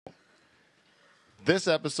This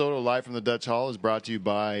episode of Live from the Dutch Hall is brought to you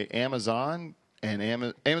by Amazon and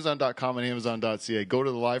Amazon.com and Amazon.ca. Go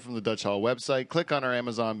to the Live from the Dutch Hall website, click on our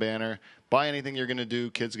Amazon banner, buy anything you're going to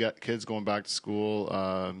do. Kids going back to school,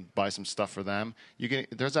 buy some stuff for them.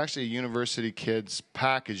 There's actually a University Kids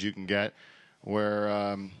package you can get where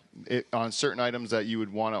on certain items that you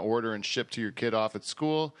would want to order and ship to your kid off at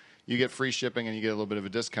school, you get free shipping and you get a little bit of a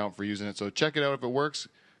discount for using it. So check it out. If it works,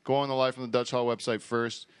 go on the Live from the Dutch Hall website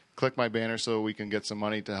first. Click my banner so we can get some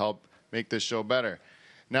money to help make this show better.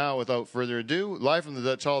 Now, without further ado, Live from the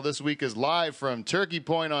Dutch Hall this week is live from Turkey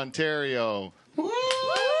Point, Ontario.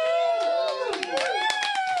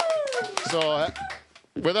 So,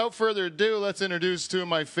 without further ado, let's introduce two of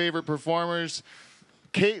my favorite performers,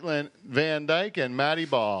 Caitlin Van Dyke and Maddie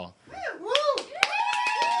Ball.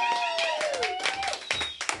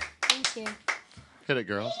 Thank you. Hit it,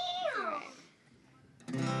 girls.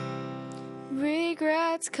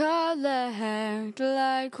 Regrets collect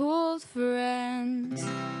like old friends,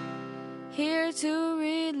 here to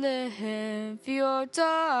relive your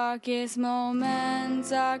darkest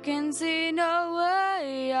moments. I can see no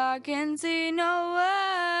way, I can see no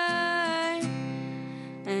way,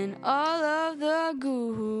 and all of the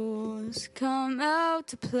ghouls come out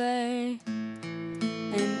to play,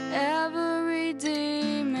 and every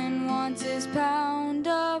demon wants his pound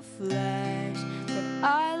of flesh.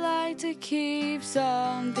 I like to keep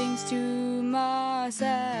some things to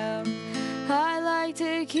myself. I like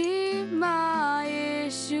to keep my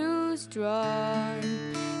issues drawn.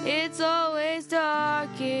 It's always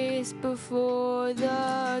darkest before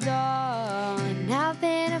the dawn. And I've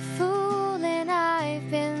been a fool and I've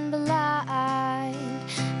been blind.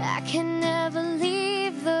 I can never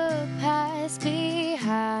leave the past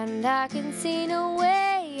behind. I can see no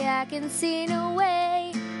way, I can see no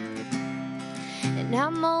way. And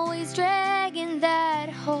I'm always dragging that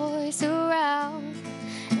horse around.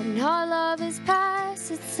 And our love is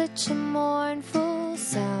past, it's such a mournful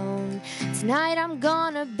sound. Tonight I'm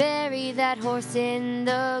gonna bury that horse in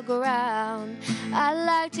the ground. I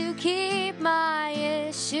like to keep my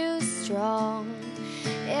issues strong.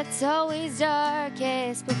 It's always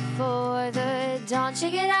darkest before the dawn.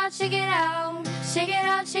 Shake it out, shake it out, shake it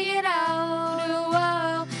out, shake it out.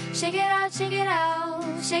 Whoa. Shake it out, shake it out,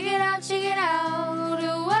 shake it out, shake it out.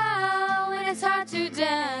 Whoa, and it's hard to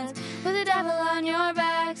dance with the devil on your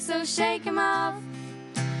back, so shake him off.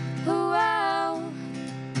 Whoa.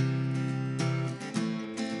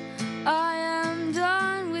 I am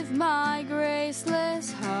done with my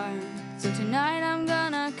graceless heart, so tonight I'm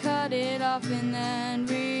gonna cut it off and then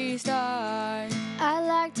restart. I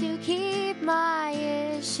like to keep my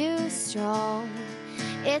issues strong.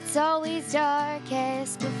 It's always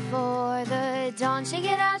darkest before the dawn. Shake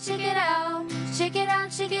it out, shake it out, shake it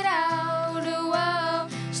out, shake it out. Whoa,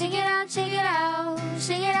 shake it out, shake it out,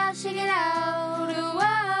 shake it out, shake it out.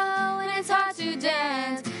 Whoa, and it's hard to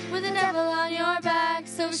dance with the devil on your back,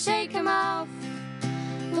 so shake him off.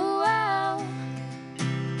 Whoa,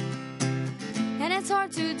 and it's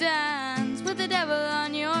hard to dance with the devil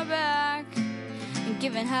on your back. And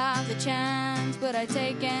given half the chance, but I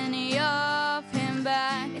take any of him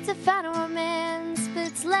back. It's a final romance, but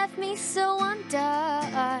it's left me so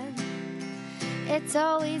undone. It's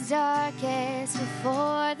always darkest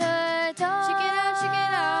before the dawn. Shake it out, shake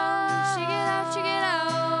it out, shake it out, shake it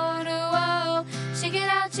out. Whoa, shake it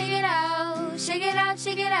out, shake it out, shake it out,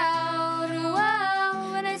 shake it out.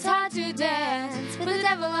 Whoa, and it's hard to dance with the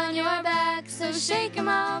devil on your back, so shake him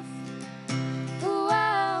off.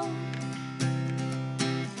 Whoa.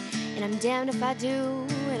 And I'm damned if I do,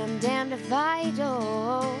 and I'm damned if I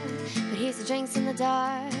don't. But here's the drinks in the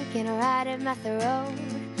dark, and a ride at my throat.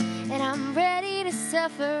 And I'm ready to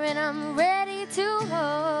suffer, and I'm ready to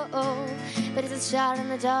hold. But it's a shot in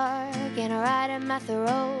the dark, and a ride at my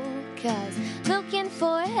throat. 'Cause looking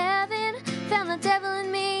for heaven, found the devil in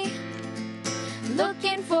me.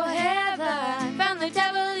 Looking for heaven, found the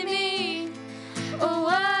devil in me. Oh,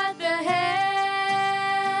 what the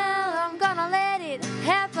hell, I'm gonna let it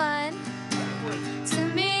happen to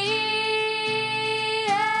me.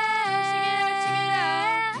 Yeah.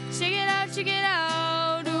 Shake it out, shake it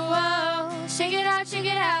out, whoa. Shake it out, shake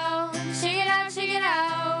it out, shake it out, shake it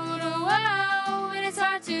out, whoa. And it's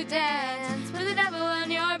hard to dance with the devil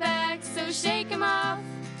on your back, so shake him off.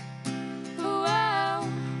 Whoa.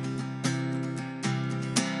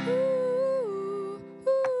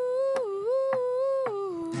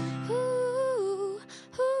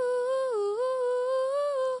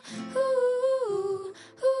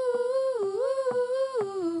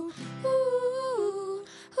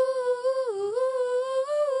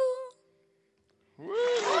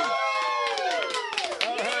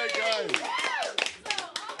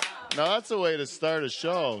 Now that's the way to start a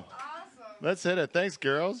show. Let's hit it. Thanks,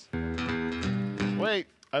 girls. Wait,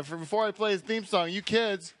 before I play his theme song, you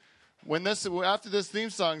kids, after this theme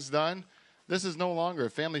song's done, this is no longer a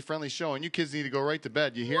family-friendly show, and you kids need to go right to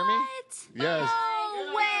bed. You hear me? Yes.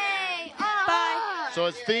 No way. Bye. So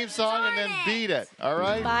it's theme song and then beat it. All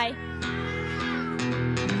right? Bye.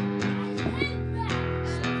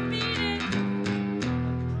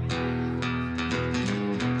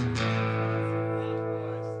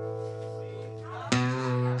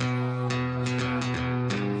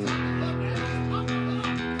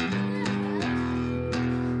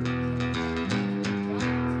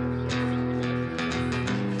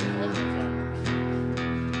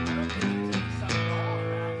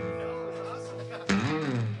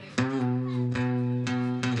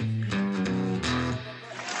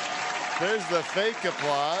 There's the fake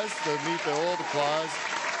applause to meet the old applause.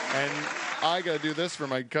 And I got to do this for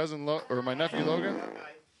my cousin or my nephew Logan.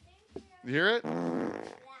 You hear it?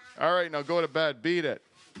 All right, now go to bed. Beat it.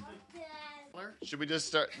 Should we just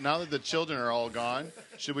start, now that the children are all gone,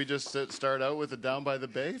 should we just start out with a Down by the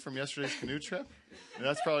Bay from yesterday's canoe trip?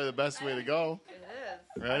 That's probably the best way to go. It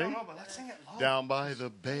is. Ready? I don't know, but let's sing it low. Down by the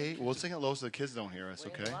bay. We'll sing it low so the kids don't hear us,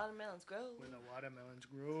 When okay? the watermelons grow. When the watermelons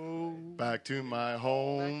grow, Back to my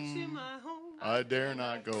home. To my home. I dare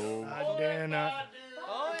not go. I dare not.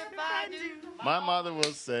 Oh, if I do, My mother will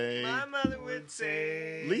say, my mother would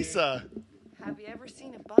say. Lisa, Have you ever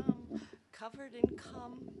seen a bum covered in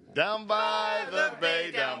cum? down by the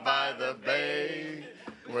bay, down by the bay,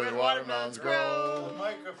 where the watermelons grow.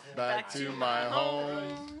 Back to my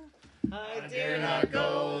home. I Dare not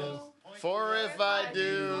go. For if I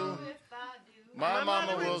do, my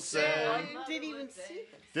mama will say, Didn't even see.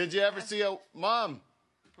 did you ever see a, Mom,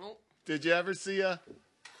 Oh. did you ever see a,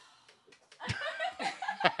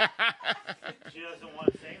 She doesn't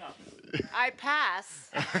want to say nothing. I pass.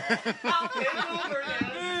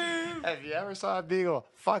 Have you ever saw a beagle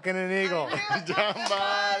fucking an eagle? down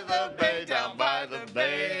by the bay, down by the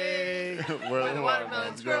bay, where the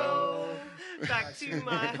watermelons grow. Back to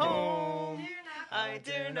my home. I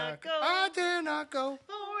dare not go. I dare not go.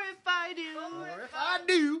 For if I do, If I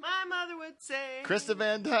do. my mother would say. Krista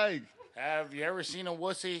Van Dyke. Have you ever seen a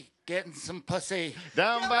wussy getting some pussy?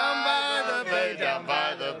 Down by the bay, down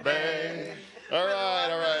by the bay. All right,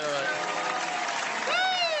 all right, all right.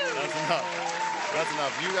 That's enough. That's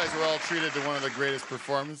enough. You guys were all treated to one of the greatest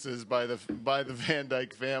performances by the Van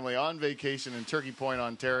Dyke family on vacation in Turkey Point,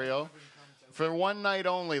 Ontario. For one night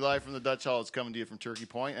only, live from the Dutch Hall. It's coming to you from Turkey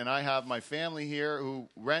Point. And I have my family here who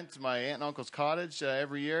rent my aunt and uncle's cottage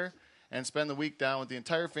every year and spend the week down with the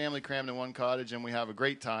entire family crammed in one cottage, and we have a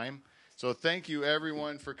great time. So thank you,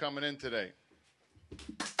 everyone, for coming in today.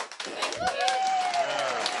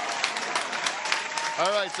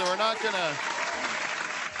 All right, so we're not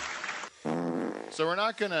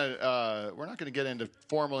gonna get into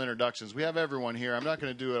formal introductions. We have everyone here. I'm not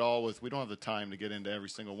gonna do it all we don't have the time to get into every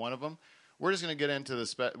single one of them. We're just gonna get into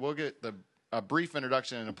we'll get a brief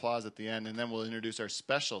introduction and applause at the end, and then we'll introduce our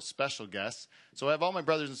special guests. So I have all my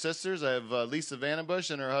brothers and sisters. I have Lisa Vandenbush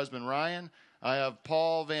and her husband Ryan. I have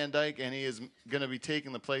Paul Van Dyke, and he is going to be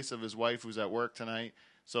taking the place of his wife who's at work tonight.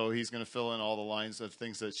 So he's going to fill in all the lines of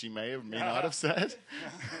things that she may or may not have said.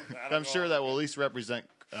 I'm sure that will at least represent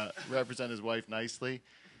his wife nicely.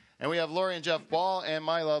 And we have Lori and Jeff Ball and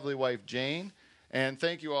my lovely wife Jane. And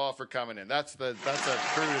thank you all for coming in. That's our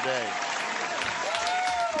crew today.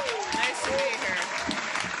 Nice to be here.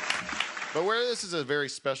 But where this is a very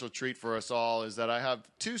special treat for us all is that I have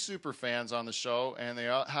two super fans on the show, and they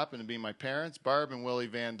all happen to be my parents, Barb and Willie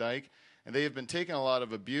Van Dyke. And they have been taking a lot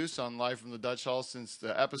of abuse on Live from the Dutch Hall since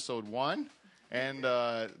episode 1. And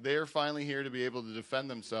they are finally here to be able to defend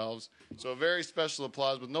themselves. So a very special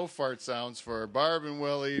applause with no fart sounds for Barb and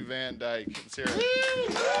Willie Van Dyke. Let's hear it.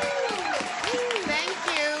 Thank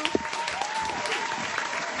you.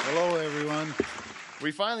 Hello, everyone.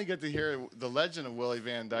 We finally get to hear the legend of Willie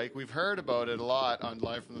Van Dyke. We've heard about it a lot on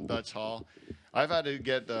Live from the Dutch Hall. I've had to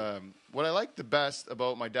get what I like the best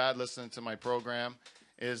about my dad listening to my program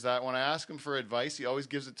is that when I ask him for advice, he always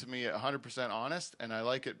gives it to me 100% honest, and I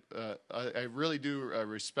like it. I really do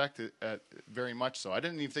respect it very much so. I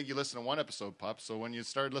didn't even think you listened to one episode, Pup, so when you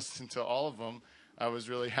started listening to all of them, I was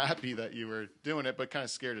really happy that you were doing it, but kind of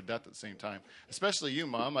scared to death at the same time. Especially you,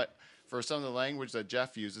 Mom, for some of the language that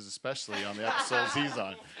Jeff uses, especially on the episodes he's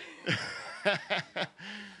on.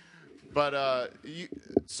 But,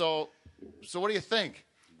 so what do you think?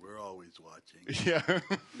 We're always watching. Yeah.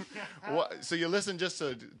 So you listen just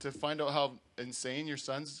to find out how insane your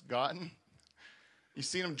son's gotten? You've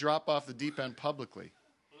seen him drop off the deep end publicly.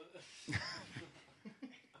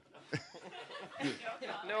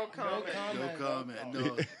 No comment. No comment.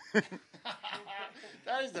 No.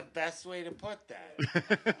 That is the best way to put that.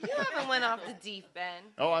 You haven't went off the deep end.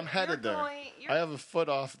 Oh, I'm headed You're there. going- I have a foot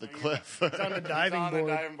off the cliff. It's on the He's diving on board.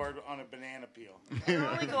 a diving board on a banana peel. You're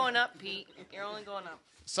only going up, Pete. You're only going up.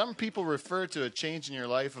 Some people refer to a change in your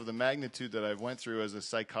life of the magnitude that I've went through as a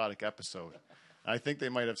psychotic episode. I think they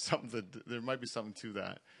might have something. There might be something to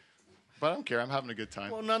that. But I don't care. I'm having a good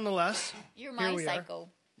time. Well, nonetheless, You're Here my we are. psycho.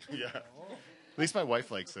 Yeah. At least my wife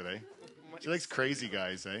likes it, eh? She likes crazy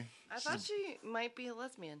guys, eh? I thought she might be a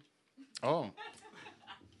lesbian. Oh.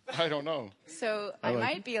 I don't know. So I I like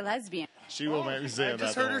might be a lesbian. She will make me say I that.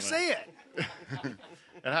 just heard her don't I? say it.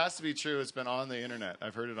 It has to be true. It's been on the internet.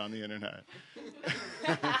 I've heard it on the internet.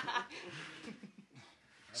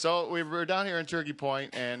 So we're down here in Turkey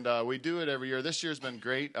Point, and we do it every year. This year's been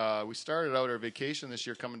great. We started out our vacation this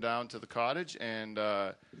year coming down to the cottage, and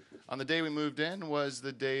on the day we moved in was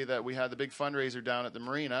the day that we had the big fundraiser down at the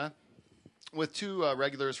marina with two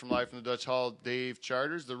regulars from Live from the Dutch Hall, Dave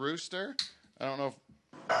Charters, the Rooster. I don't know if...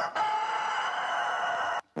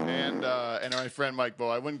 And my friend Mike Bowe.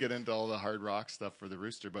 I wouldn't get into all the hard rock stuff for the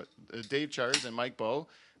Rooster, but Dave Charters and Mike Bowe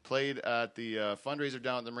played at the fundraiser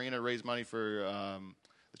down at the marina to raise money for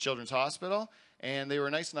the Children's Hospital. And they were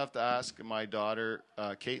nice enough to ask my daughter,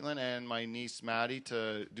 Caitlin, and my niece, Maddie,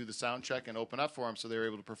 to do the sound check and open up for them so they were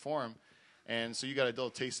able to perform. And so you got a little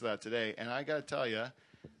taste of that today. And I got to tell you,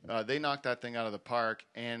 they knocked that thing out of the park,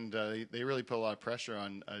 and they really put a lot of pressure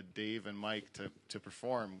on Dave and Mike to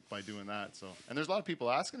perform by doing that. So, and there's a lot of people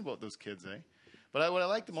asking about those kids, eh? But what I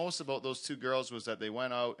liked the most about those two girls was that they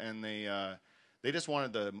went out and they just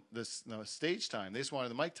wanted the stage time. They just wanted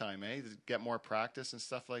the mic time, eh? To get more practice and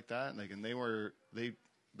stuff like that. And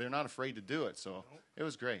they're not afraid to do it. So it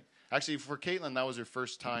was great. Actually, for Caitlin, that was her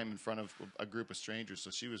first time in front of a group of strangers, so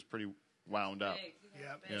she was pretty wound up.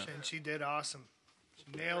 Yep. Yeah. And she did awesome.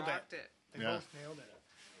 She nailed Rocked it. it. They Yeah. both nailed it.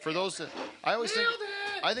 For those that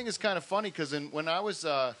I think it's kind of funny because when I was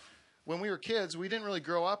when we were kids, we didn't really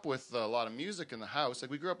grow up with a lot of music in the house. Like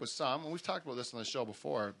we grew up with some, and we've talked about this on the show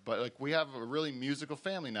before. But like we have a really musical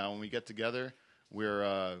family now. When we get together,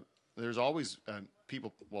 there's always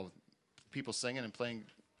people singing and playing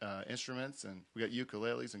instruments, and we got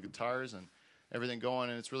ukuleles and guitars and everything going.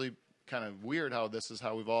 And it's really kind of weird how this is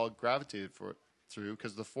how we've all gravitated through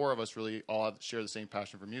because the four of us really all share the same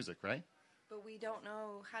passion for music, right? But we don't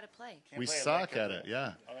know how to play. We play it suck like at it,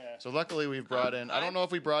 yeah. So luckily we've brought in. I don't know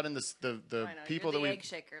if we brought in the I know, people you're that the we. egg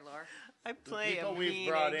shaker, Laura. The I play people a we've mean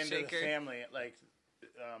brought egg into shaker. the family, like,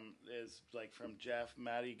 is like from Jeff.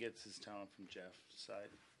 Maddie gets his talent from Jeff's side,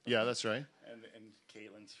 Yeah, that's right. and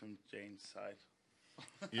Caitlin's from Jane's side.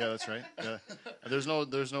 Yeah, that's right. Yeah. There's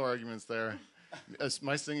no arguments there.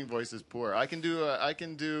 My singing voice is poor. I can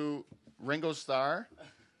do Ringo Starr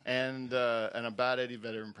and a bad Eddie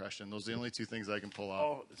Vedder impression. Those are the only two things I can pull off.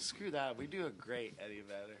 Oh, screw that. We do a great Eddie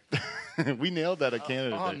Vedder. We nailed that at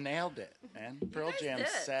Canada Oh, Day. nailed it, man. Pearl guys Jam did.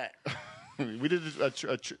 set. We did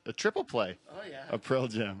a triple play Oh, yeah. of Pearl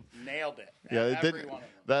Jam. Nailed it. Yeah, it Every did. one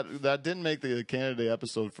of them. That didn't make the Canada Day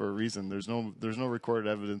episode for a reason. There's no recorded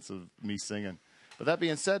evidence of me singing. But that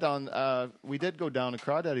being said, we did go down to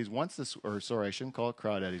Crawdaddy's once I shouldn't call it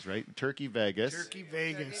Crawdaddy's, right? Turkey Vegas. Turkey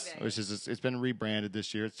Vegas. Which is it's been rebranded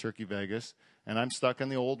this year. It's Turkey Vegas, and I'm stuck in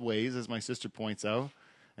the old ways, as my sister points out,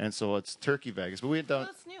 and so it's Turkey Vegas. But we went down. Well,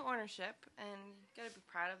 it's new ownership, and you got to be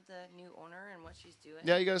proud of the new owner and what she's doing.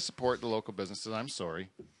 Yeah, you got to support the local businesses. I'm sorry,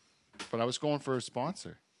 but I was going for a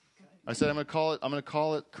sponsor. I said I'm going to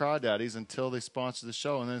call it Crawdaddy's until they sponsor the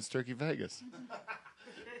show, and then it's Turkey Vegas.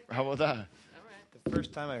 How about that? The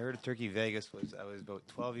first time I heard of Turkey Vegas was I was about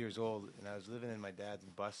 12 years old, and I was living in my dad's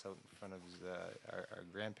bus out in front of our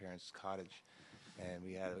grandparents' cottage, and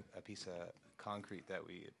we had a piece of concrete that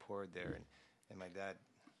we had poured there, and my dad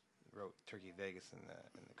wrote Turkey Vegas in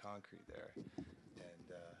the concrete there,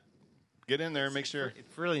 and Get in there and make sure.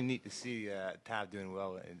 it's really neat to see Tab doing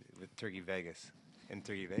well with Turkey Vegas. In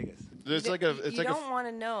Turkey Vegas, It's You like don't- a. It's you like a. don't want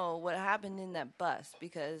to know what happened in that bus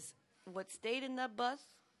because what stayed in that bus?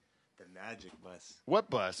 the Magic Bus. What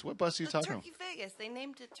bus? What bus are you The talking about? Turkey Vegas. They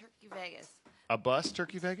named it Turkey Vegas. A bus,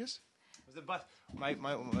 Turkey Vegas? It was a bus. My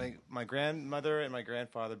grandmother and my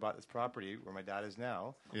grandfather bought this property where my dad is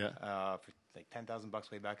now. Yeah. For like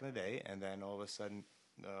 $10,000 way back in the day, and then all of a sudden,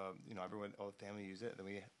 all the family used it. Then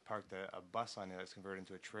we parked a bus on it that's converted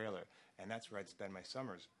into a trailer, and that's where I'd spend my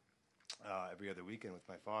summers every other weekend with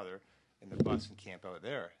my father in the bus and camp out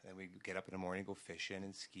there. And we'd get up in the morning, go fishing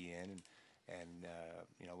and skiing, and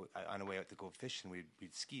on the way out to go fishing, we'd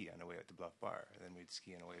ski on the way out to Bluff Bar, and then we'd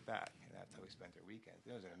ski on the way back, and that's how we spent our weekends.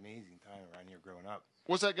 It was an amazing time around here growing up.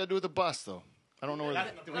 What's that got to do with the bus, though? I don't know where.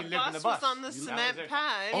 We The lived in the bus bus. was on the cement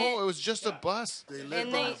pad. Oh, it was just a bus. They lived And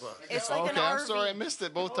on they, the bus. it's like Okay, an I'm RV. sorry, I missed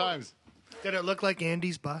it both times. Did it look like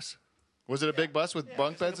Andy's bus? Was it a big bus with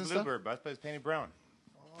bunk beds and stuff? Bluebird bus, but it's painted brown.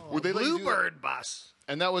 Would they let you do that? Bluebird bus.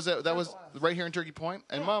 And that was right here in Turkey Point.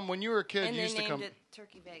 And Mom, when you were a kid, And you they used to named come. it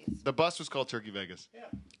Turkey Vegas. The bus was called Turkey Vegas. Yeah.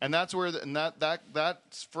 And that's where that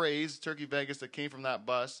phrase Turkey Vegas that came from that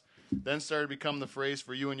bus then started to become the phrase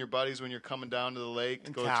for you and your buddies when you're coming down to the lake to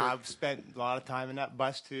And go to Tab church. spent a lot of time in that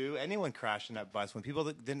bus too. Anyone crashed in that bus. When people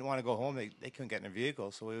didn't want to go home, they couldn't get in their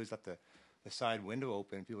vehicle, so we always left the side window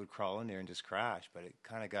open. People would crawl in there and just crash. But it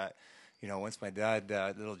kind of got, once my dad,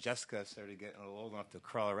 little Jessica, started getting a little old enough to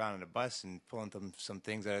crawl around in the bus and pulling some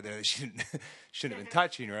things out of there that she shouldn't have been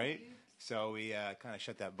touching, right? So we kind of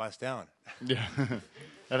shut that bus down. Yeah.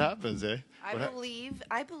 That happens, eh? I What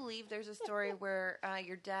hap- believe there's a story where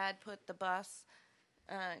your dad put the bus,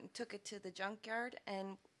 took it to the junkyard,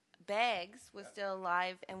 and Bags was still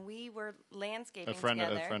alive, and we were landscaping a friend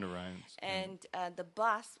together. of Ryan's. And the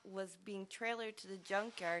bus was being trailered to the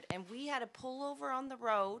junkyard, and we had to pull over on the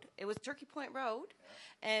road. It was Turkey Point Road,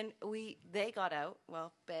 and they got out.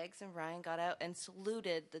 Well, Bags and Ryan got out and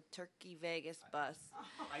saluted the Turkey Vegas bus.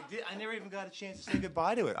 I never even got a chance to say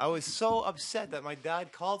goodbye to it. I was so upset that my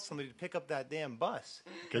dad called somebody to pick up that damn bus.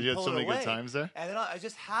 'Cause you had pull so it many good away. times there? And then I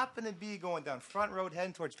just happened to be going down Front Road,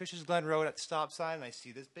 heading towards Fisher's Glen Road at the stop sign, and I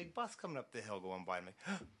see this big bus coming up the hill going by. I'm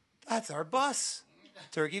like, that's our bus.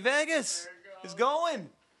 Turkey Vegas is going.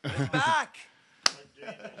 It's back.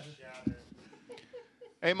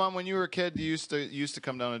 Hey, Mom, when you were a kid, you used to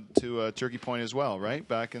come down to Turkey Point as well, right?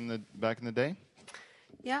 Back in the day.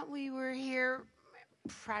 Yeah, we were here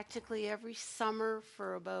practically every summer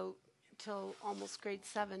for about till almost grade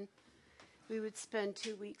 7. We would spend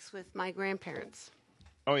 2 weeks with my grandparents.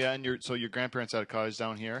 Oh yeah, and your grandparents had a cottage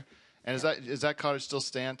down here, and is that cottage still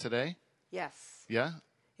stand today? Yes. Yeah.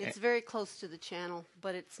 It's very close to the channel,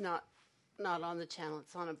 but it's not on the channel.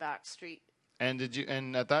 It's on a back street.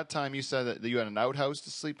 And at that time you said that you had an outhouse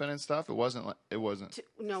to sleep in and stuff. It wasn't.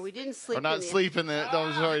 No, we didn't sleep Or not in sleep in the. No,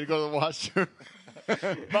 I'm sorry. To go to the washroom.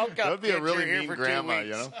 That would be a really mean grandma,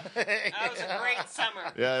 you know. That was a great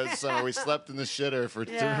summer. Yeah, so we slept in the shitter for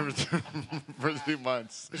Yeah. for 2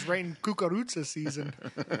 months. It was right in Cucuruzza season.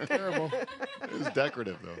 Terrible. It was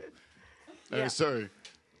decorative though. Yeah. Sorry,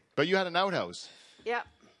 but you had an outhouse, Yeah,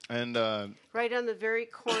 and right on the very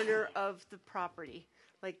corner of the property.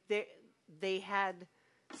 Like they had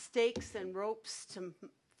stakes and ropes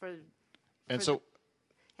and so.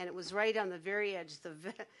 and it was right on the very edge.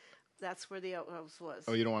 That's where the outhouse was.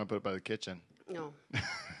 Oh, you don't want to put it by the kitchen. No,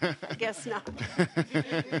 I guess not.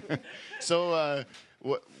 So,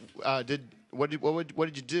 what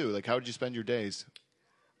did you do? Like, how did you spend your days?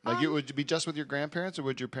 Like, would you be just with your grandparents, or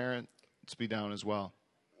would your parents be down as well?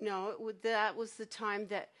 No, that was the time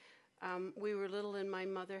that we were little, and my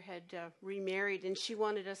mother had remarried, and she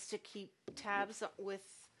wanted us to keep tabs with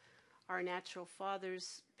our natural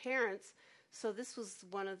father's parents. So this was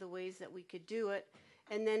one of the ways that we could do it.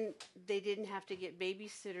 And then they didn't have to get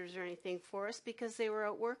babysitters or anything for us because they were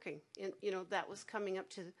out working. And, that was coming up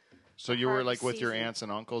to So you were harvest like with your season. aunts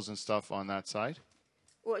and uncles and stuff on that side?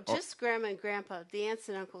 Well, just Grandma and Grandpa. The aunts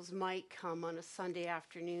and uncles might come on a Sunday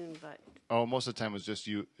afternoon, but Oh, most of the time it was just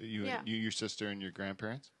you, Yeah. your sister, and your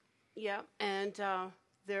grandparents. yeah. And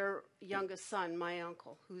their youngest son, my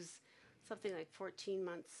uncle, who's something like 14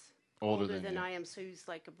 months Older older than than you. I am, so he's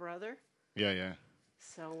like a brother. Yeah, yeah.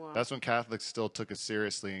 So That's when Catholics still took it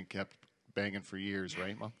seriously and kept banging for years,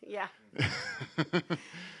 right, Mom? yeah.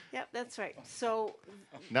 Yep, that's right. So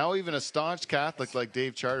Now even a staunch Catholic like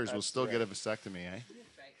Dave Charters will still get a vasectomy, eh?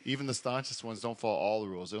 Even the staunchest ones don't follow all the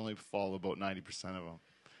rules. They only follow about 90% of them.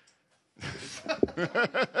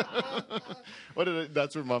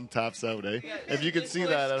 That's where Mom taps out, eh? If you could see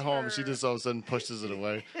that at home, she just all of a sudden pushes it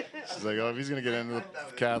away. She's like, oh, if he's going to get into the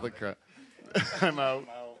Catholic crap, I'm out.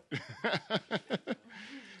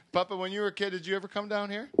 Papa, when you were a kid, did you ever come down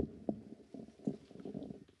here?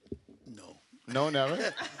 No. No,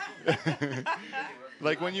 never.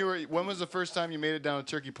 Like when was the first time you made it down to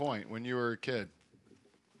Turkey Point? When you were a kid?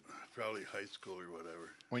 Probably high school or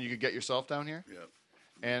whatever. When you could get yourself down here? Yeah.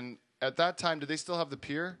 And at that time, did they still have the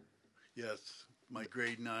pier? Yes. My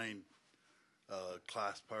grade 9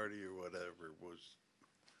 class party or whatever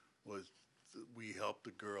was we helped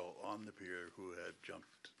a girl on the pier who had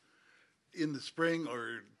jumped. In the spring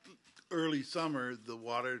or early summer, the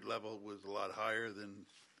water level was a lot higher than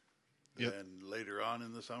later on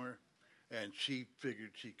in the summer. And she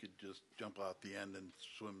figured she could just jump off the end and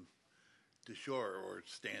swim to shore or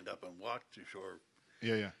stand up and walk to shore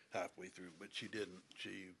Yeah. halfway through. But she didn't.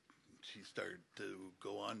 She she started to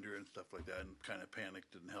go under and stuff like that, and kind of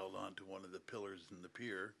panicked and held on to one of the pillars in the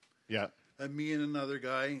pier. Yeah. And me and another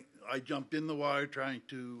guy, I jumped in the water trying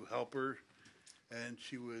to help her, and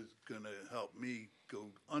she was going to help me go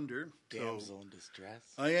under. Damsel in distress.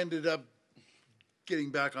 I ended up getting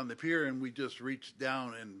back on the pier, and we just reached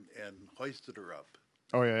down and hoisted her up.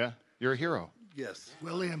 Oh yeah. You're a hero. Yes.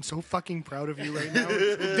 Willie, I'm so fucking proud of you right now.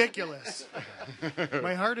 It's ridiculous.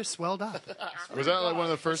 My heart is swelled up. Was that like one of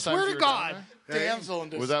the first times Swear you to were God. down there? Damsel in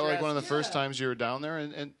distress. Was that like one of the first times you were down there,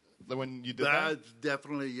 and when you did that? That's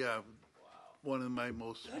definitely one of my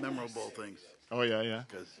most memorable things. Oh yeah.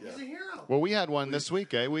 'Cause, He's a hero. Well, we had one this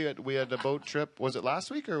week, eh? We had a boat trip. Was it last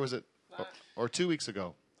week or was it or 2 weeks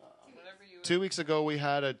ago? 2 weeks ago, we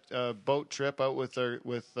had a boat trip out with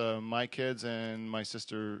my kids and my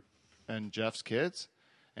sister and Jeff's kids,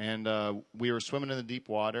 and we were swimming in the deep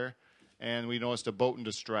water, and we noticed a boat in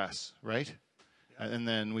distress, right? Yeah. And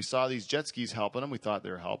then we saw these jet skis helping them. We thought they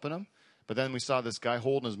were helping them, but then we saw this guy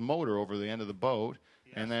holding his motor over the end of the boat,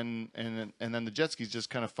 and then the jet skis just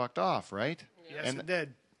kind of fucked off, right? Yes, it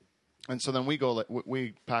did. And so then we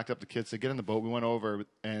packed up the kids to get in the boat. We went over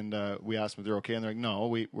and we asked them if they're okay, and they're like, no,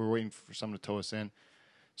 we're waiting for someone to tow us in.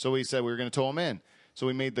 So we said we were going to tow them in. So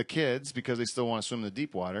we made the kids, because they still want to swim in the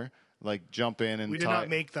deep water, like jump in and We did not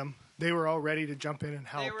make them. They were all ready to jump in and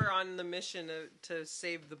help. They were on the mission to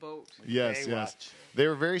save the boat. Yes. They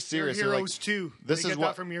were very They're serious. They're heroes like, too. This they is get what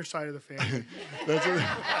that from your side of the family. That's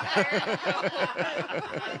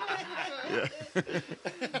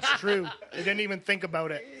It's true. They didn't even think about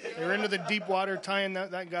it. They were into the deep water tying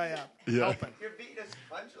that guy up. Yeah. Helping. You're beating us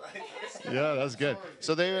punchline. Yeah, that's good.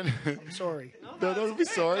 So they I'm sorry. No, don't be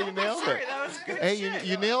sorry. You nailed Sorry, it. that was good Hey, shit.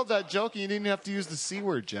 you nailed that joke, and you didn't have to use the C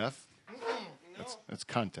word, Jeff. That's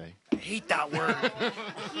cunt, eh? I hate that word.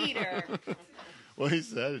 Peter. Well, he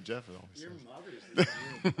said it, Jeff. Always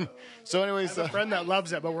says. So, anyways, I have a friend that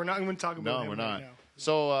loves it, but we're not going to talk about no, him we're right not. now.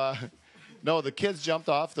 So, no, the kids jumped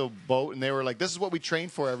off the boat and they were like, "This is what we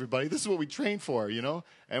trained for, everybody. This is what we trained for," you know.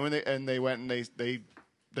 And when they went and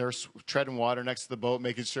they're treading water next to the boat,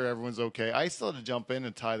 making sure everyone's okay. I still had to jump in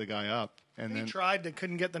and tie the guy up. And They then tried, they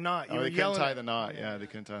couldn't get the knot. You oh, were they couldn't yelling tie at the them. knot. Yeah, they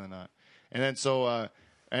couldn't tie the knot. And then so I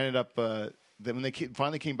ended up. Then when they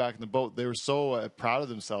finally came back in the boat, they were so proud of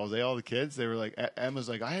themselves. All the kids, they were like, Emma's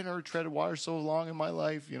like, I had never treaded water so long in my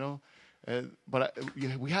life, you know. But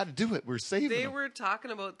we had to do it. We're saving They them. were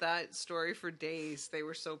talking about that story for days. They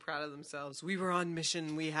were so proud of themselves. We were on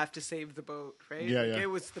mission. We have to save the boat, right? Yeah, Like, yeah. It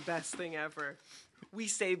was the best thing ever. We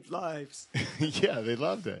saved lives. Yeah, they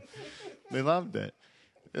loved it. They loved it,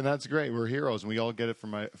 and that's great. We're heroes, and we all get it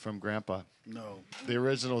from Grandpa, No. the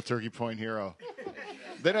original Turkey Point hero.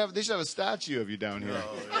 They should have a statue of you down here.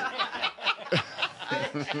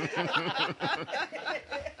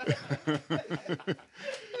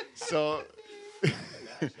 So,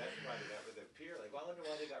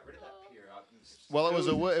 well,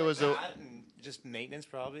 it was a Just maintenance,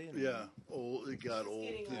 probably. Yeah. Old. It got old.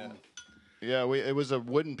 it was a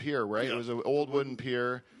wooden pier, right? Yeah. It was an old wooden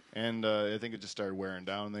pier, and I think it just started wearing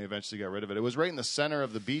down. And they eventually got rid of it. It was right in the center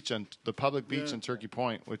of the beach, on the public beach Yeah. in Turkey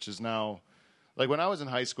Point, which is now, like when I was in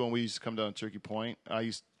high school and we used to come down to Turkey Point,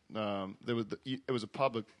 it was a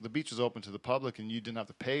public. The beach was open to the public, and you didn't have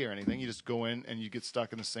to pay or anything. You just go in and you get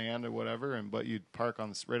stuck in the sand or whatever, but you'd park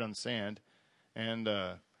right on the sand. And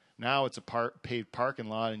now it's a paid parking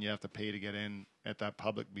lot, and you have to pay to get in at that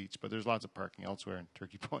public beach. But there's lots of parking elsewhere in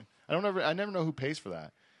Turkey Point. I never know who pays for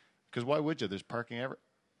that, because why would you? There's parking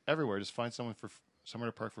everywhere. Just find somewhere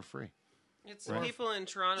to park for free. It's Right. the people in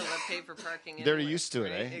Toronto that pay for parking. They're anyway, used to it,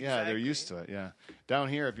 right? eh? Yeah, they're used to it. Yeah. Down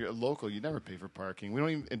here, if you're a local, you never pay for parking. We don't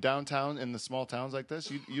even in downtown in the small towns like this.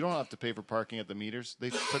 You don't have to pay for parking at the meters. They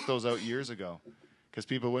took those out years ago because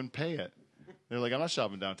people wouldn't pay it. They're like, I'm not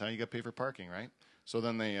shopping downtown. You got to pay for parking, right? So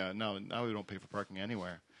then they now we don't pay for parking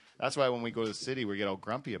anywhere. That's why when we go to the city, we get all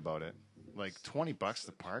grumpy about it. Like $20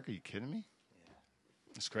 to park? Are you kidding me?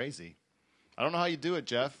 It's crazy. I don't know how you do it,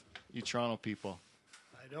 Jeff. You Toronto people.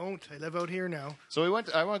 I don't. I live out here now. So I want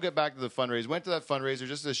to get back to the fundraiser. Went to that fundraiser,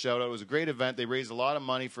 just as a shout out. It was a great event. They raised a lot of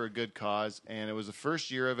money for a good cause, and it was the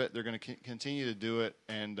first year of it. They're going to continue to do it,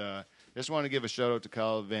 and just want to give a shout out to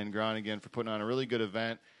Kyle Van Graan again for putting on a really good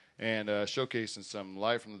event and showcasing some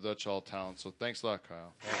live from the Dutch Hall talent. So thanks a lot,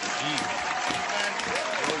 Kyle.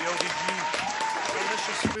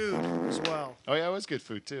 Delicious food as well. Oh yeah, it was good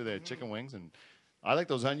food too. They had chicken wings, and I like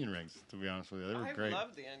those onion rings. To be honest with you, they were I great.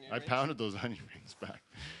 love the onion I rings. pounded those onion rings back.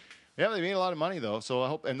 Yeah, they made a lot of money though. So I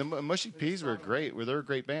hope. And the Mushy Peas were great. They're a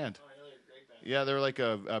great band. Yeah, they're like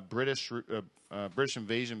a British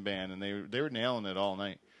Invasion band, and they were nailing it all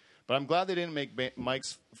night. But I'm glad they didn't make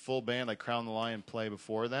Mike's full band like Crown the Lion play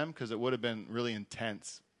before them, because it would have been really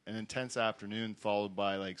intense, an intense afternoon followed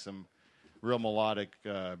by like some real melodic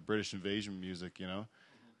British invasion music. You know,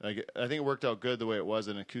 like I think it worked out good the way it was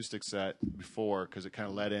an acoustic set before, because it kind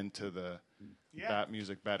of led into that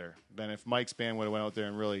music better than if Mike's band would have went out there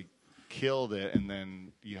and really killed it, and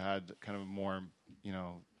then you had kind of a more, you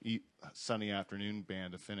know, sunny afternoon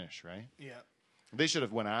band to finish, right? Yeah. They should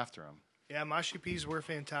have went after him. Yeah, Moshi Peas were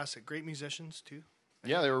fantastic. Great musicians, too.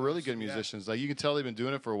 Yeah, they were really good musicians. Like, you can tell they've been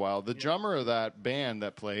doing it for a while. The drummer of that band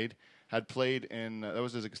that had played in, that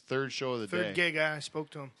was his third show of the day. Third gig, I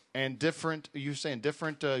spoke to him. And you were saying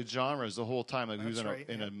different genres the whole time. Like, he was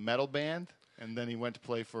in a metal band, and then he went to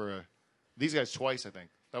play for these guys twice, I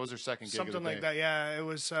think. That was their second gig Something of the like day. that, yeah. It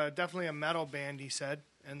was definitely a metal band, he said.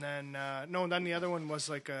 And then, then the other one was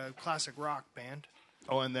like a classic rock band.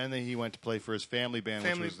 Oh, and then he went to play for his family band,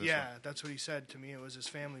 which was this one. That's what he said to me. It was his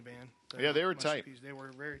family band. Yeah, they were tight. They were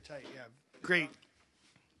very tight, yeah. Great.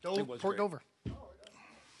 Port great. Dover.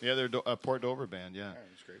 Yeah, they're a Port Dover band, yeah. It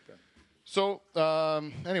was great band. So,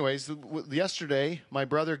 anyways, yesterday, my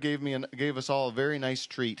brother gave us all a very nice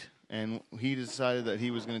treat, and he decided that he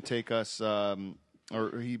was going to take us, or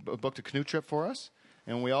he booked a canoe trip for us,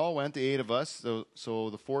 and we all went, the 8 of us, so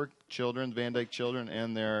the 4 children, the Van Dyke children,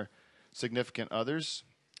 and their significant others,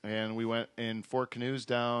 and we went in 4 canoes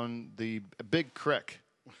down the Big Creek.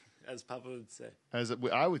 As Papa would say. As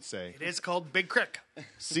I would say. It is called Big Creek.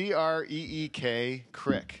 Creek.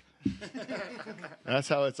 Creek. That's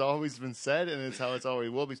how it's always been said, and it's how it's always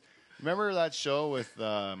will be. Remember that show with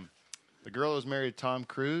the girl who was married to Tom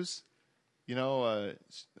Cruise? You know,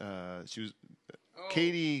 she was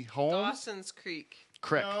Katie Holmes. Dawson's Creek.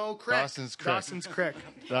 Crick. No, Crick. Dawson's Creek. Dawson's Creek.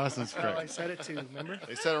 Dawson's Creek. Oh, I said it too, remember?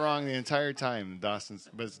 They said it wrong the entire time, but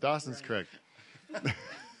it's Dawson's Creek.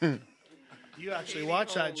 You actually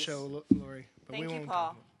watched that show, Lori. But Thank we you, won't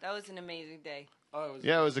Paul. That was an amazing day.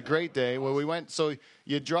 Yeah, it was a great day. Well, we went. So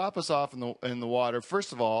you drop us off in the water.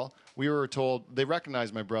 First of all, we were told they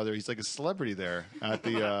recognized my brother. He's like a celebrity there at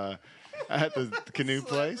the canoe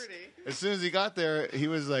place. As soon as he got there, he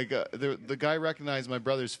was like, the guy recognized my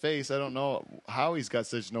brother's face. I don't know how he's got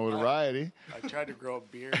such notoriety. I tried to grow a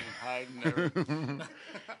beard and hide and never.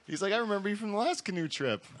 He's like, I remember you from the last canoe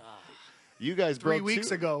trip. You guys 3 broke weeks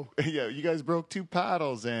ago. Yeah, you guys broke 2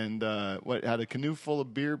 paddles and had a canoe full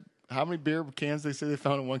of beer. How many beer cans they say they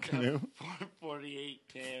found in one canoe? 48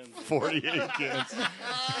 cans. 48 cans.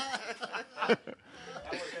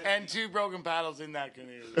 And 2 broken paddles in that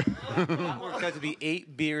canoe. It worked out to be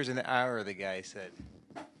 8 beers an hour, the guy said.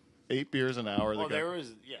 8 beers an hour. Wow.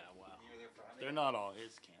 They're not all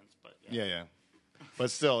his cans, but yeah. Yeah. But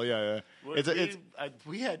still, yeah.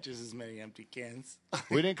 We had just as many empty cans.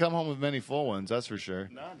 We didn't come home with many full ones, that's for sure.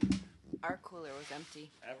 None. Our cooler was empty.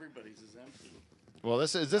 Everybody's is empty. Well,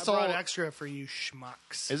 is this I all brought extra for you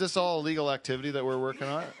schmucks. Is this all illegal activity that we're working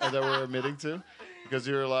on, or that we're admitting to? Because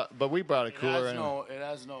you're allowed, but we brought a cooler. It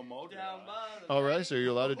has no motor. Oh, really? So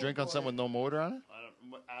you're allowed to drink on something with no motor on it?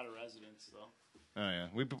 Out of residence, though. Oh yeah,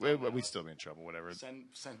 we'd still be in trouble. Whatever. Send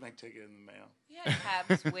my ticket in the mail. Yeah,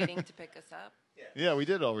 cabs waiting to pick us up. Yeah, we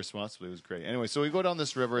did it all responsibly. It was great. Anyway, so we go down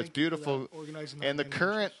this river. It's beautiful, and the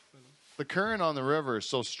current on the river is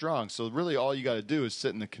so strong. So really, all you got to do is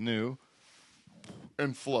sit in the canoe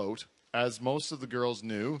and float. As most of the girls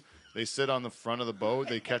knew, they sit on the front of the boat.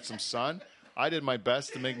 They catch some sun. I did my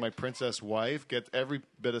best to make my princess wife get every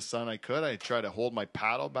bit of sun I could. I tried to hold my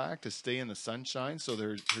paddle back to stay in the sunshine so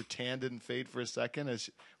her tan didn't fade for a second,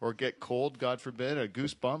 or get cold. God forbid, a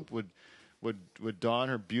goosebump would dawn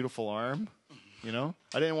her beautiful arm. You know,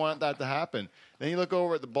 I didn't want that to happen. Then you look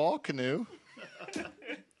over at the ball canoe.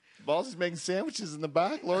 Ball's is making sandwiches in the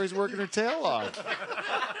back. Lori's working her tail off.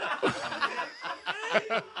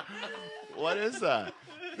 What is that?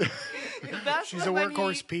 She's a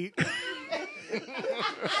workhorse, Pete.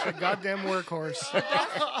 A goddamn workhorse.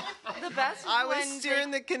 The best. I was steering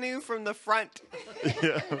the canoe from the front.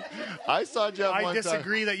 Yeah. I saw Jeff one I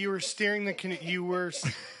disagree that you were steering the canoe. You were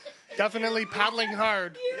definitely paddling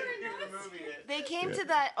hard. They came to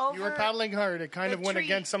that over. You were paddling hard. It kind of went tree.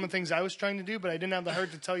 against some of the things I was trying to do, but I didn't have the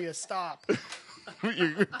heart to tell you to stop.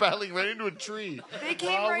 You're paddling right into a tree. They came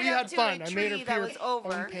Well, right we up had to fun. a I tree made her that pee was her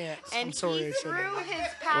over, own pants. and I'm sorry he I said threw that. his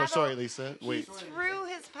paddle. Oh, sorry, Lisa. Wait. He threw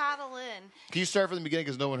his paddle in. Can you start from the beginning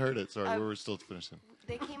because no one heard it? Sorry, we were still finishing.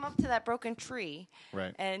 they came up to that broken tree.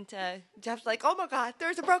 Right. And Jeff's like, "Oh my God,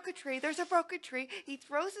 there's a broken tree! There's a broken tree!" He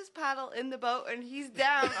throws his paddle in the boat, and he's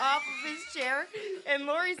down off of his chair. And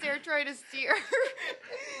Lori's there trying to steer,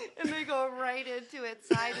 and they go right into it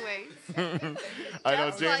sideways. I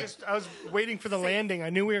know, Jeff's Jane. like, I was waiting for the landing. I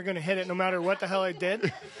knew we were going to hit it no matter what the hell I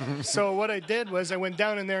did. So what I did was I went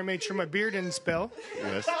down in there and made sure my beer didn't spill,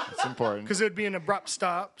 Yes, it's important. because it would be an abrupt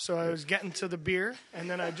stop. So I was getting to the beer, and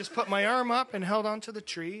then I just put my arm up and held onto the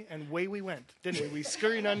tree, and away we went, didn't we? We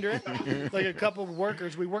scurried under it like a couple of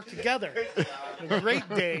workers. We worked together. A great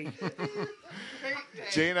day.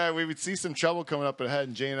 Jane and I, we would see some trouble coming up ahead,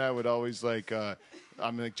 and Jane and I would always like,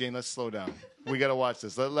 I'm like, Jane, let's slow down. We got to watch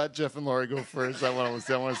this. Let Jeff and Lori go first. I want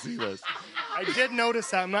to see this. I did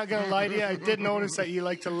notice that. I'm not going to lie to you. I did notice that you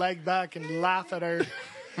like to lag back and laugh at our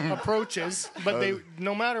approaches. But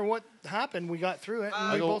no matter what happened, we got through it,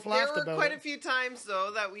 and we both laughed There were about quite it. a few times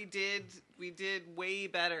though that we did way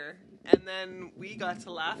better, and then we got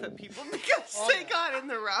to laugh at people because they got in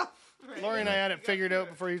the rough. Right? Lori and I had it figured out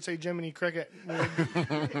before you'd say Jiminy Cricket. We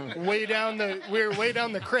were way down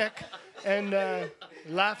the creek and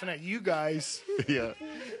laughing at you guys. Yeah.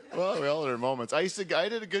 Well, we all had our moments. I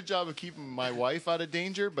did a good job of keeping my wife out of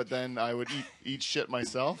danger, but then I would eat shit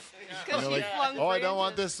myself. You know, like, I don't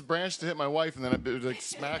want this branch to hit my wife, and then it would like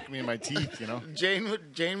smack me in my teeth. You know.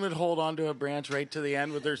 Jane would hold onto a branch right to the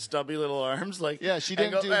end with her stubby little arms, like Yeah, she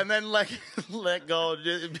didn't and then like let go.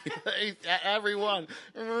 Everyone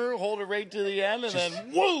hold it right to the end, and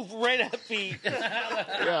then woof right at feet.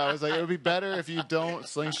 Yeah, I was like, it would be better if you don't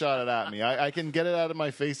slingshot it at me. I can get it out of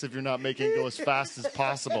my face if you're not making it go as fast as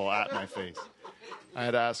possible at my face. I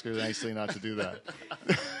had to ask her nicely not to do that.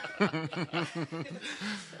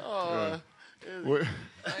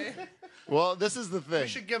 Well, this is the thing. We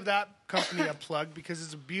should give that company a plug because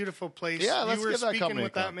it's a beautiful place. Yeah, let's you were give that speaking company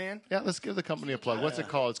with a plug. that man. Yeah, let's give the company a plug. What's it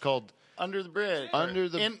called? It's called Under the bridge. At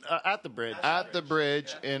the bridge. At the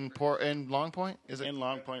Bridge in Long Point. Is it In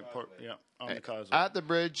Long Point, yeah, on the causeway. At the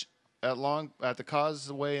Bridge at the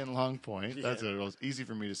Causeway in Long Point. That's it. It was easy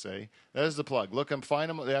for me to say. That is the plug. Look, find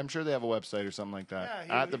them. I'm sure they have a website or something like that.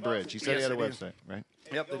 Yeah, At the Bridge. He said he had a website, right?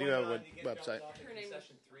 Yep, they do have a website.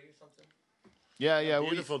 Yeah.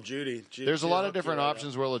 Beautiful Judy. There's a lot of different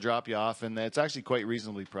options where they'll drop you off, and it's actually quite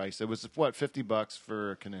reasonably priced. It was $50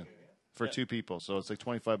 for a canoe for two people, so it's like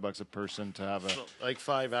 $25 a person to have a. Like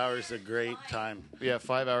 5 hours, a great time. Yeah,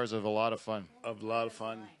 5 hours of a lot of fun.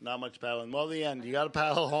 Not much paddling. Well, the end. You got to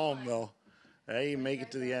paddle home though. Hey, you make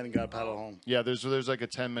it to the end and got to paddle home. Yeah, there's like a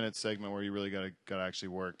 10-minute segment where you really got to actually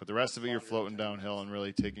work, but the rest of it you're floating downhill and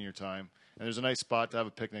really taking your time. And there's a nice spot to have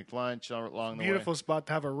a picnic lunch along the way. Beautiful spot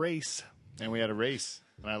to have a race. And we had a race,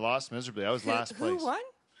 and I lost miserably. I was last place. Who won?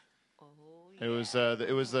 It was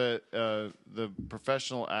the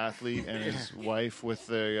professional athlete and his wife with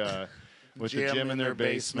the gym in their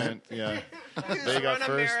basement. Yeah, they got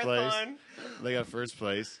first place. They got first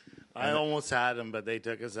place. I almost had them, but they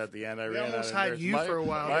took us at the end. I We ran out almost of had theirs. you for a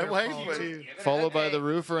while. My there, wife Paul, was- too. Followed by the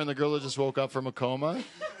roofer and the girl that just woke up from a coma.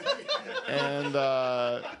 And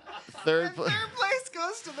third Third place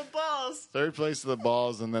goes to the balls. third place to the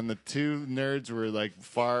balls, and then the two nerds were like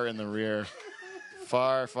far in the rear.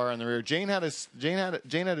 Far in the rear. Jane had a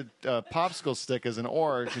popsicle stick as an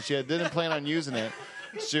oar because she didn't plan on using it.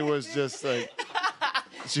 She was just like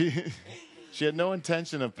she had no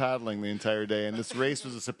intention of paddling the entire day, and this race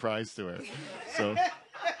was a surprise to her. So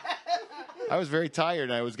I was very tired,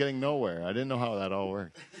 and I was getting nowhere. I didn't know how that all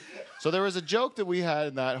worked. So there was a joke that we had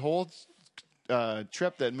in that whole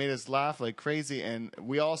trip that made us laugh like crazy, and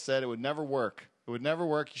we all said it would never work. It would never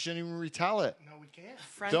work. You shouldn't even retell it. No, we can't.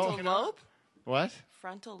 Frontal lobe? What?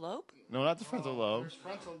 Frontal lobe? No, not the frontal lobe.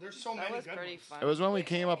 There's so That many was good pretty ones. fun. It was when we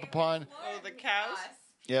came up upon. Oh, the cows.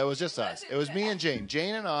 Yeah, it was just us. It was me and Jane.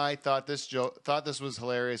 Jane and I thought this was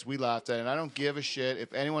hilarious. We laughed at it, and I don't give a shit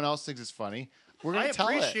if anyone else thinks it's funny. We're I gonna tell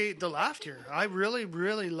it. appreciate the laughter. I really,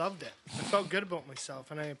 really loved it. I felt good about myself,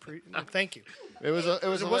 and I thank you. It wasn't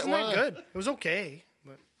that good. It was okay.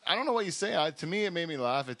 But I don't know what you say. To me, it made me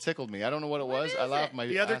laugh. It tickled me. I don't know what it was. I laughed my.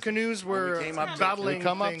 the other ass- canoes were came up to- battling we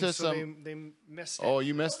come up things, to so some- they missed it. Oh,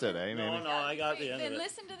 you missed it, eh? Maybe. No, I got the end of Then it.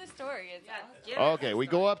 listen to the story. It's Okay, we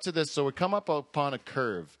go up to this. So we come up upon a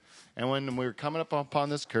curve, and when we're coming up upon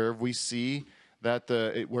this curve, we see that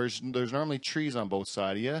there's normally trees on both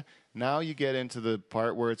sides of you. Now you get into the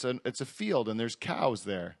part where it's a field and there's cows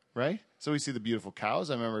there, right? So we see the beautiful cows.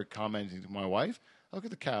 I remember commenting to my wife, "Look at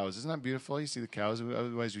the cows! Isn't that beautiful? You see the cows.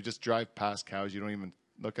 Otherwise, you just drive past cows. You don't even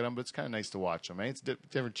look at them. But it's kind of nice to watch them. Eh? It's a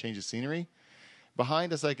different change of scenery.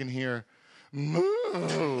 Behind us, I can hear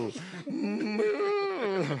moo,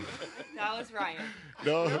 moo. That That was Ryan.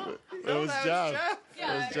 No, it was Jeff. It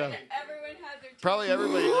was Jeff. Everyone had their Probably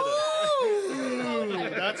everybody did it. Ooh,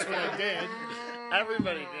 that's what I did.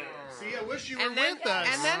 Everybody did. See, I wish you were And then, with us.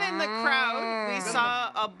 and then in the crowd, we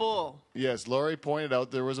saw a bull. Yes, Lori pointed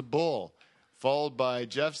out there was a bull, followed by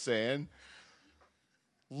Jeff saying,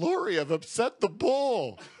 Lori, I've upset the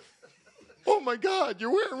bull. Oh my God,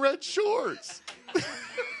 you're wearing red shorts.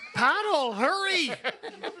 Paddle, hurry!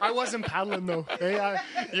 I wasn't paddling though. Hey,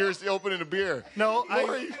 You were opening a beer. no,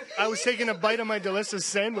 Lori. I was taking a bite of my delicious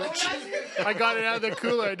sandwich. I got it out of the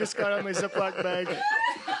cooler. I just got out of my Ziploc bag.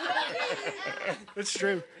 It's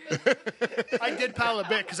true. I did paddle a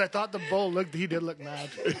bit because I thought the bull he did look mad.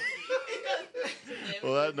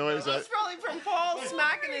 Well, that noise. That's probably from Paul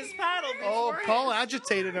smacking his paddle Oh, before. Paul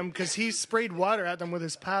agitated him because he sprayed water at them with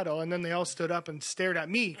his paddle, and then they all stood up and stared at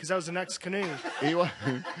me because I was the next canoe.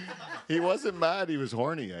 He wasn't mad. He was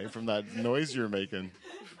horny, from that noise you were making.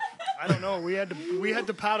 I don't know. We had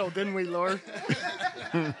to paddle, didn't we, Laura?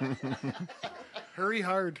 Hurry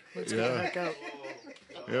hard. Let's get the heck out.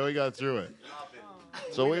 Yeah, we got through it.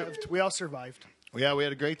 So We all survived. yeah, we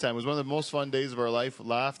had a great time. It was one of the most fun days of our life.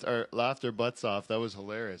 Laughed our butts off. That was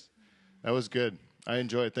hilarious. That was good. I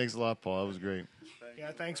enjoyed it. Thanks a lot, Paul. That was great.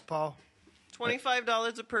 Yeah, thanks, Paul.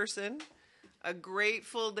 $25 a person. A great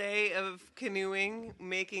full day of canoeing,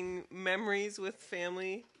 making memories with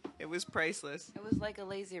family. It was priceless. It was like a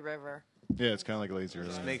lazy river. Yeah, it's kind of like a lazy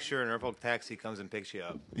river. Make sure an Norfolk taxi comes and picks you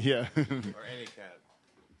up, Yeah, or any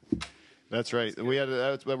cab. that's right. We had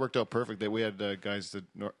that worked out perfect. That we had guys that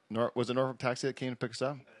was it Norfolk Taxi that came to pick us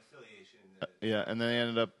up? Yeah, and then they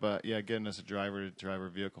ended up getting us a driver to drive our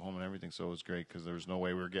vehicle home and everything. So it was great because there was no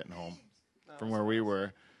way we were getting home from where we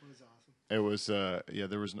were. It was we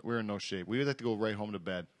were in no shape. We would like to go right home to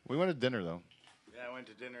bed. We went to dinner though. Yeah, I went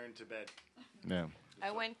to dinner and to bed. Yeah. I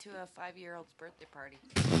went to a 5-year-old's birthday party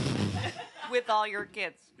with all your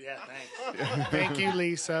kids. Yeah, thanks. Thank you,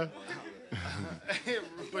 Lisa.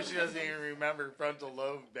 But she doesn't even remember frontal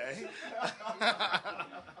lobe day.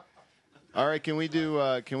 All right, can we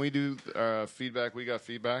do feedback? We got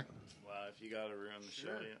feedback. Wow, if you got to ruin the show,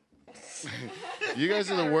 yeah. You guys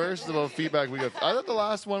are the worst about feedback we got. I thought the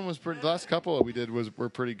last one was the last couple that we did were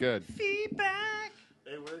pretty good. Feedback.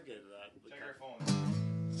 They were good at that. Check your phone.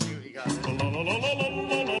 See what you got.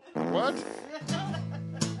 What?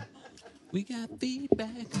 We got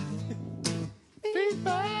feedback.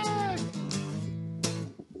 Feedback.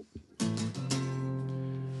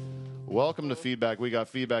 Welcome to Feedback. We got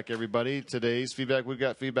feedback, everybody. Today's Feedback We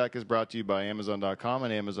Got Feedback is brought to you by Amazon.com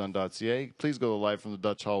and Amazon.ca. Please go to the Live from the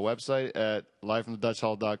Dutch Hall website at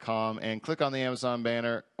livefromthedutchhall.com and click on the Amazon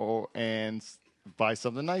banner and buy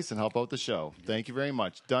something nice and help out the show. Thank you very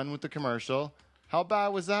much. Done with the commercial. How bad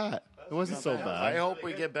was that? It wasn't so I bad. hope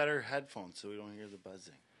we get better headphones so we don't hear the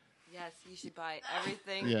buzzing. Yes, you should buy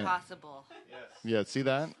everything Yeah. possible. Yeah, see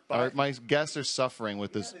that? My guests are suffering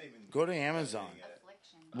with this. Go to Amazon.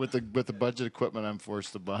 With the budget equipment I'm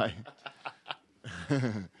forced to buy.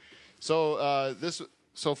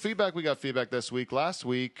 So feedback. We got feedback this week. Last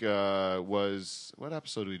week was what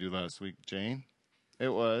episode did we do last week, Jane? It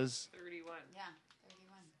was 31. Yeah,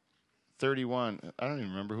 31. I don't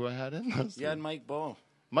even remember who I had in last You had week. Mike Bowe.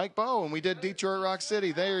 Mike Bowe, and we did Detroit Rock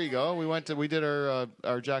City. There you go. We did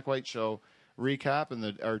our Jack White show recap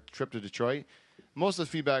and our trip to Detroit. Most of the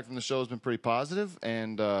feedback from the show has been pretty positive,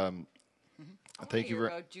 and thank you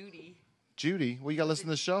about Judy. Judy. We got to listen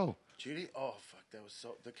to the show. Judy? Oh, fuck. That was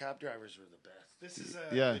so. The cab drivers were the best. This is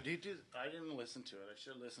Yeah. Did you do, I didn't listen to it. I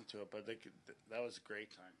should listen to it, but that was a great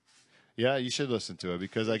time. Yeah, you should listen to it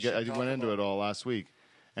because I went into it all last week,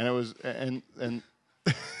 and it was and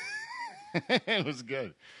it was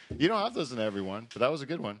good. You don't have to listen to everyone, but that was a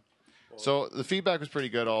good one. So the feedback was pretty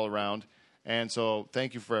good all around, and so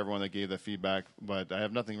thank you for everyone that gave that feedback. But I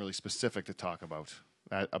have nothing really specific to talk about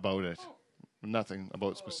it. Nothing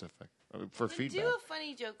about specific for feedback. Do a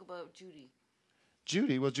funny joke about Judy.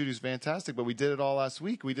 Judy, well, Judy's fantastic, but we did it all last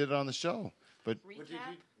week. We did it on the show, but.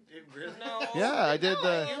 No. Yeah, I did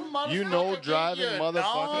the driving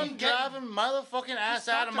motherfucker. Driving motherfucking ass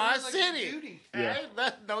out of my city. Yeah.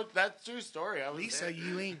 Right? That's true story. I was Lisa, there.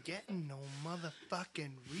 you ain't getting no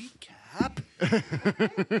motherfucking recap.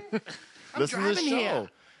 Listen to the driving show. here.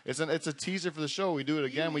 It's a teaser for the show. We do it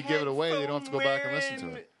again. We give it away. They don't have to go back and listen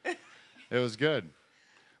to it. It was good.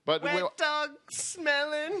 But Wet dog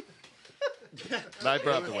smelling. I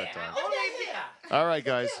brought up the wet dog. All right,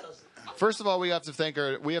 guys. First of all, we have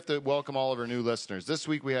to welcome all of our new listeners. This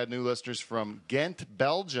week we had new listeners from Ghent,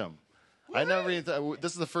 Belgium. I never even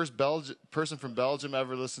this is the first person from Belgium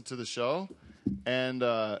ever listened to the show. and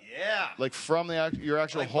Yeah. like from your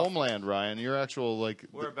actual homeland, Ryan, your actual like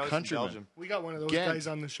Whereabouts in countryman. Belgium? We got one of those Ghent. guys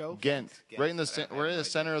on the show. Ghent, right in the I have we're in no the idea.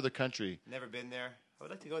 center of the country. Never been there. I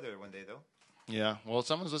would like to go there one day, though. Yeah, well,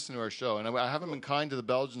 someone's listening to our show, and I haven't been kind to the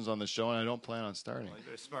Belgians on the show, and I don't plan on starting. Well, you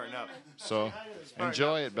better smarten up. So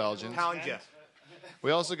enjoy it, Belgians. Pound you.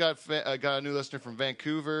 We also got a new listener from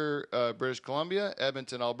Vancouver, British Columbia,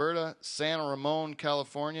 Edmonton, Alberta, San Ramon,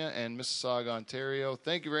 California, and Mississauga, Ontario.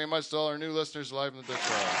 Thank you very much to all our new listeners live in the Dutch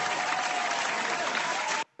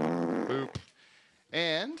Hall. Boop.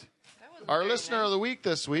 And our listener of the week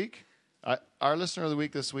this week,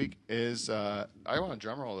 is I want to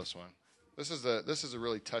drum roll this one. This is a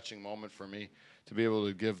really touching moment for me to be able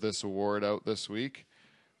to give this award out this week.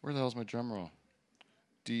 Where the hell's my drum roll?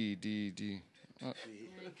 D.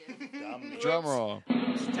 Drum roll.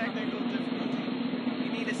 Technical difficulty. You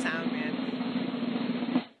need a sound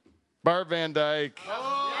man. Bart Van Dyke.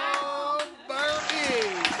 Oh, Barbie!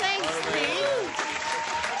 Thanks, Steve.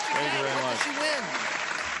 Thank you very much.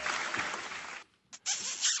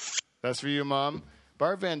 That's for you, Mom.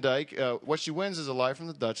 Bart Van Dyke. What she wins is a Live from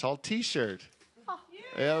the Dutch Hall T-shirt.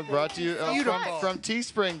 Yeah, brought to you from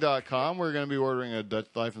Teespring.com. We're going to be ordering a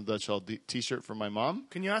Live from the Dutch Hall T-shirt for my mom.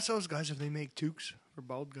 Can you ask those guys if they make toques for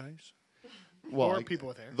bald guys? Well, Or people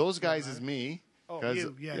with hair. Those guys is me. Oh, 'cause,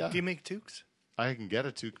 you. Yeah. Do you make toques? I can get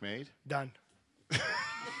a toque made. Done.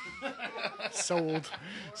 Sold.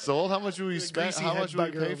 Sold? How much will you spend? greasy How head much will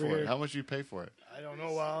you bugger pay over for it? here. How much do you pay for it? I don't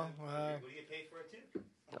know. Well, What do you pay for it, too?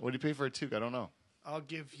 What do you pay for a toque? I don't know. I'll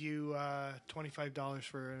give you $25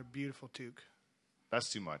 for a beautiful toque. That's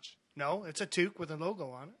too much. No, it's a toque with a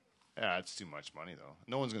logo on it. Yeah, it's too much money though.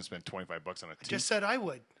 No one's gonna spend $25 on a toque. Just said I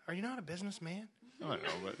would. Are you not a businessman? I don't know,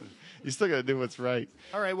 but you still gotta do what's right.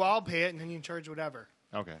 All right, well, I'll pay it, and then you can charge whatever.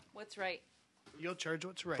 Okay. What's right? You'll charge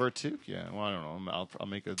what's right. For a toque, yeah. Well, I don't know. I'll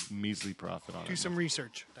make a measly profit on Do it. some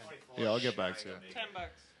research. Then. Yeah, I'll get back to you. $10.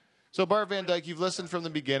 So, Bart Van Dyke, you've listened from the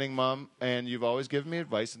beginning, Mom, and you've always given me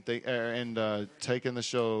advice and taken the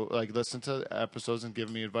show, like listen to episodes and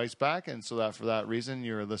given me advice back. And so that for that reason,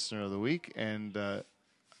 you're a listener of the week. And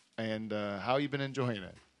how you been enjoying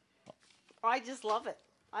it? I just love it.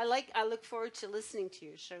 I look forward to listening to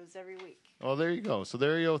your shows every week. Well, there you go. So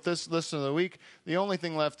there you go with this listener of the week. The only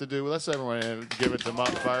thing left to do, let's everyone give it to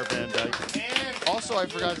Bart Van Dyke. And also, I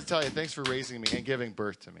forgot to tell you, thanks for raising me and giving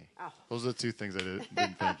birth to me. Oh. Those are the two things I didn't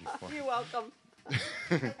thank you for. You're welcome.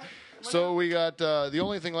 So we got the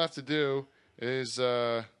only thing left to do is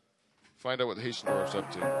find out what the Haitian Dwarf's up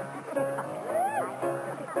to.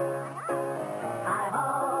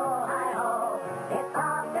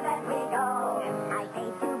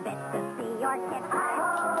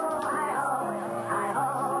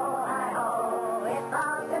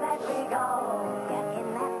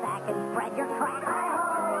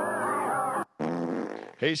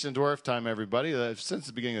 Haitian Dwarf time, everybody. Since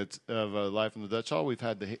the beginning of Live from the Dutch Hall, we've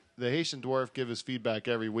had the Haitian Dwarf give us feedback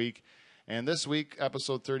every week. And this week,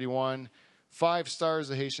 episode 31, 5 stars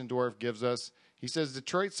the Haitian Dwarf gives us. He says,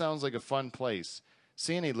 Detroit sounds like a fun place.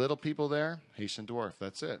 See any little people there? Haitian Dwarf.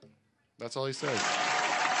 That's it. That's all he says.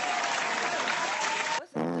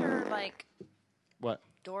 Wasn't there like What?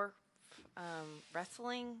 dwarf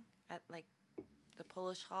wrestling at like the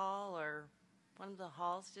Polish Hall or one of the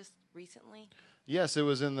halls just recently? Yes, it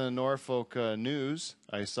was in the Norfolk News.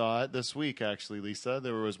 I saw it this week, actually, Lisa.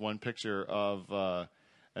 There was one picture of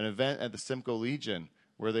an event at the Simcoe Legion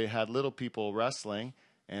where they had little people wrestling,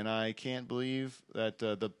 and I can't believe that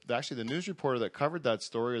the news reporter that covered that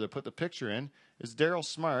story or that put the picture in is Daryl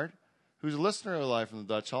Smart, who's a listener of Live from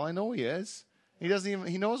the Dutch Hall. I know he is. He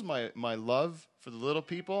knows my love for the little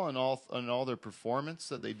people and all their performance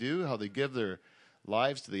that they do, how they give their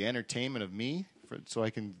lives to the entertainment of me, so I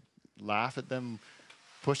can laugh at them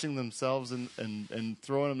pushing themselves and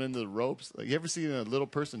throwing them into the ropes. Like, you ever see a little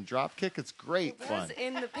person drop kick? It's great It fun. was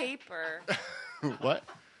in the paper. What?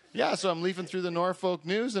 Yeah, so I'm leafing through the Norfolk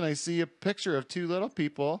News and I see a picture of 2 little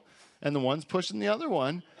people and the one's pushing the other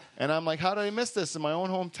one. And I'm like, how did I miss this in my own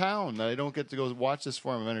hometown that I don't get to go watch this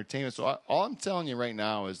form of entertainment? So all I'm telling you right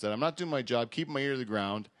now is that I'm not doing my job, keeping my ear to the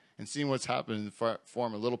ground and seeing what's happening in the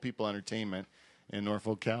form of little people entertainment in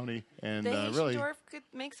Norfolk County. And The Haitian really, dwarf could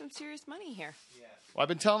make some serious money here. well, I've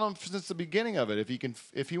been telling him since the beginning of it,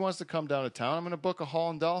 if he wants to come down to town, I'm going to book a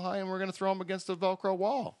hall in Delhi and we're going to throw him against the Velcro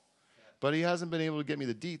wall. But he hasn't been able to get me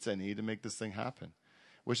the deets I need to make this thing happen,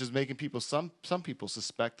 which is making some people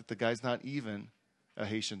suspect that the guy's not even a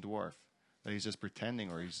Haitian dwarf, that he's just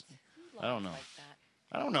pretending, or he's, I don't know. Like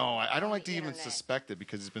that. I don't know. I don't like to even internet. suspect it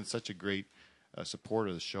because he's been such a great supporter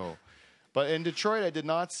of the show. But in Detroit, I did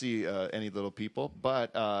not see any little people.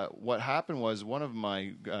 But what happened was one of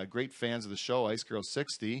my great fans of the show, Ice Girl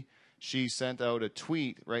 60, she sent out a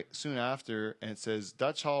tweet right soon after, and it says,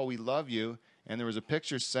 "Dutch Hall, we love you." And there was a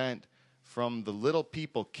picture sent from the Little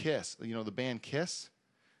People Kiss, the band Kiss.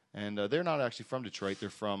 And they're not actually from Detroit. They're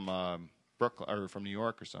from Brooklyn or from New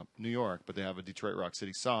York or something. New York, but they have a Detroit Rock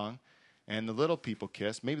City song. And the Little People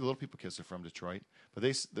Kiss, maybe the Little People Kiss are from Detroit, but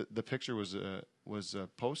the picture was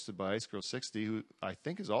posted by Ice Girl 60, who I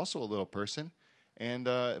think is also a little person, and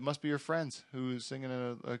it must be your friends who's singing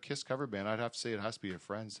a Kiss cover band. I'd have to say it has to be your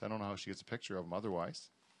friends. I don't know how she gets a picture of them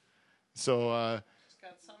otherwise. So She's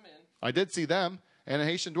got some in. I did see them, and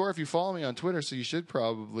Haitian Dwarf, you follow me on Twitter, so you should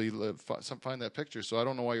probably find that picture. So I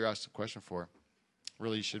don't know why you're asking a question for.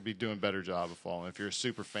 Really, you should be doing a better job of following. If you're a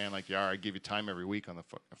super fan like you are, I give you time every week on the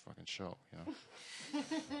fucking show.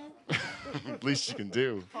 At least you can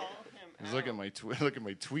do. Just look at my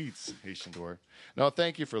tweets, Haitian Dwarf. No,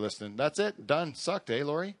 thank you for listening. That's it. Done. Sucked, eh,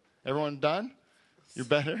 Lori? Everyone done? You're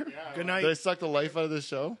better? Yeah. Good night. Did I suck the life out of this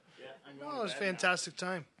show? Yeah, Well, it was a fantastic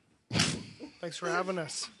time. Thanks for having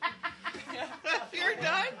us. You're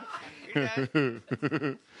done? You're done?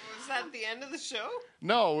 Was that the end of the show?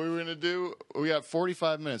 No, we got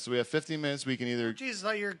 45 minutes. So we have 15 minutes. We can either... Jesus, I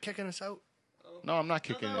thought you were kicking us out. No, I'm not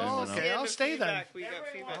kicking anyone out. Okay, I'll stay then. We got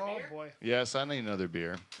feedback. Oh, boy. Yes, I need another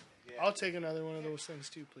beer. I'll take another one of those things,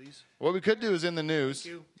 too, please. What we could do is in the news.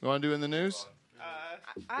 Thank you. You want to do in the news?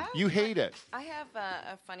 I have You hate it. I have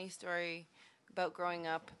a funny story about growing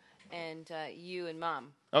up and you and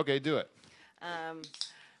Mom. Okay, do it.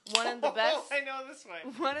 One of the best. I know this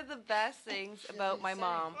one. One of the best things about my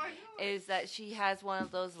mom is that she has one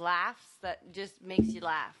of those laughs that just makes you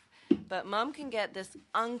laugh. But Mom can get this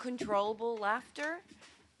uncontrollable laughter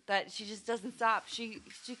that she just doesn't stop. She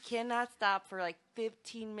cannot stop for like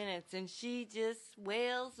 15 minutes, and she just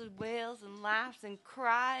wails and wails and laughs and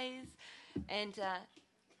cries. And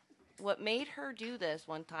what made her do this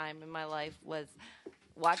one time in my life was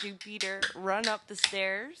watching Peter run up the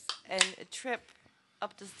stairs and trip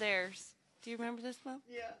up the stairs. Do you remember this, Mom?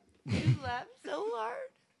 Yeah. You laughed so hard.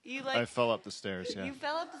 You I fell up the stairs, yeah. You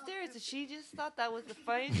fell up the stairs, and she just thought that was the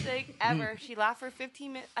funniest thing ever. She laughed for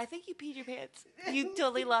 15 minutes. I think you peed your pants. You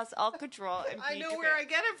totally lost all control. And I peed know your where I pants.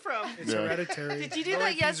 get it from. It's hereditary. Did you do Lori that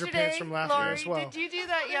pees her yesterday, pants from laughing Lori? as well. Did you do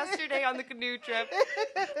that yesterday on the canoe trip?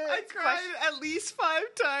 I cried at least 5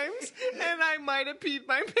 times, and I might have peed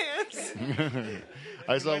my pants.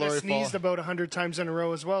 I saw You might have Lori sneezed fall. about 100 times in a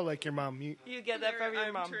row as well, like your mom. You get that from your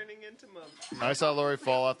I'm mom. turning into Mom. I saw Lori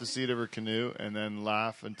fall off the seat of her canoe and then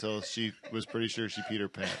laugh until she was pretty sure she peed her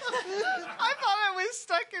pants. I thought I was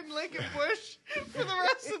stuck in Lincoln Bush for the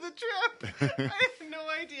rest of the trip. I had no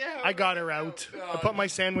idea how. I got her out. I put my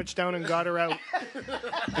sandwich down and got her out.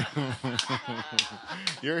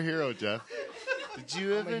 You're a hero, Jeff. Did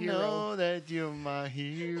you I'm a ever hero. know that you're my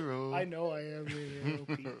hero? I know I am your hero,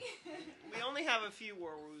 Pete. We only have a few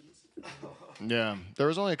war wounds. Yeah, there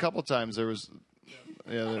was only a couple times where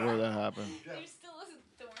that happened. There still isn't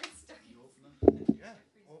thorns stuck.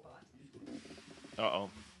 Uh-oh.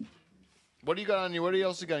 What do you got on your? What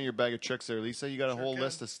else you got in your bag of tricks there, Lisa? You got a whole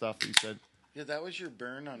list of stuff that you said. Yeah, that was your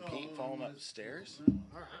burn on paint falling up the stairs? It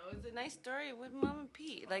was a nice story with Mom and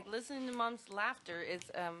Pete. Like, listening to Mom's laughter is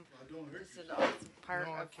just an awesome part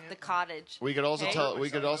of the cottage. We could also Okay? tell. We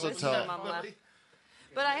could also Listen to tell. Mom laugh.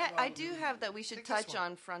 But I do have that we should touch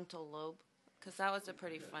on frontal lobe, because that was a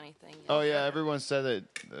pretty funny thing. Oh yeah, everyone said that.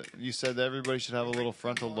 You said that everybody should have a little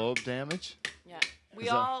frontal lobe damage. Yeah, we Is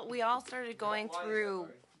that- all started going through.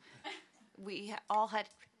 We all had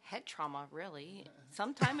head trauma, really,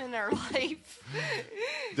 sometime in our life.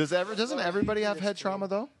 Doesn't everybody have head trauma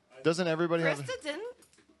though? Doesn't everybody have? Krista didn't.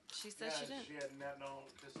 She said she didn't. She had just had no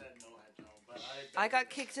head trauma, but I got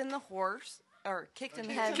kicked in the horse, or kicked in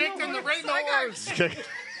the head. Kicked in the right in the horse.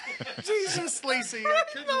 Jesus, Lacey.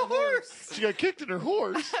 The horse. She got kicked in her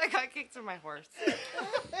horse. I got kicked in my horse.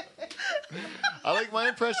 I like my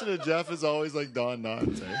impression of Jeff is always like Don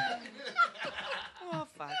Knotts. Oh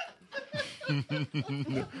fuck.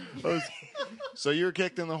 So you were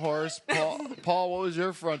kicked in the horse, Paul. What was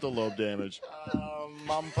your frontal lobe damage?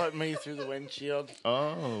 Mom put me through the windshield.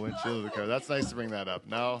 Oh, windshield of the car. That's nice to bring that up.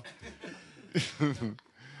 Now,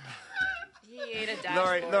 He ate a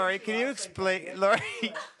dashboard. Lori, can you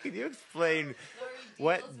explain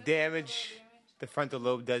what damage the frontal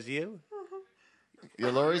lobe does you? yeah,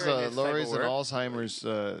 Lori's You're in this type of an work. Alzheimer's.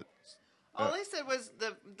 All I said was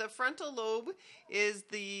the frontal lobe is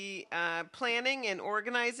the planning and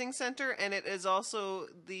organizing center, and it is also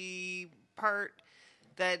the part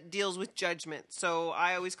that deals with judgment. So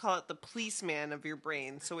I always call it the policeman of your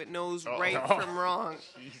brain. So it knows right from wrong.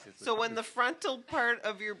 So when the frontal part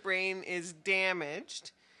of your brain is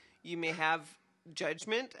damaged, you may have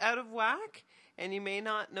judgment out of whack, and you may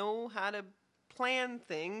not know how to plan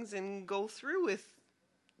things and go through with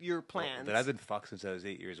your plans. But I've been fucked since I was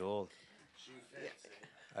 8 years old.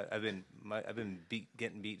 I've been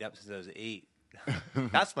getting beat up since I was 8.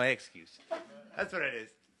 That's my excuse. That's what it is.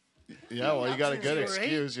 Yeah, well, you got a good Since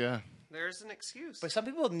you were excuse, yeah. There's an excuse. But some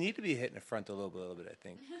people need to be hitting the frontal lobe a little bit, I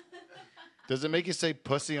think. Does it make you say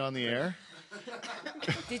pussy on the air?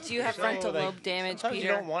 Did you have frontal lobe damage, Sometimes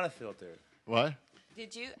Peter? you don't want to filter. What?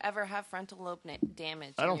 Did you ever have frontal lobe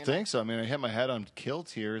damage? I don't think so. I mean, I hit my head on kill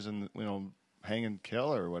tears and, hanging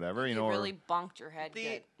kill or whatever, You really bonked your head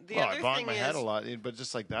good. Well, I bonked my head a lot, but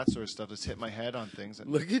just like that sort of stuff, just hit my head on things.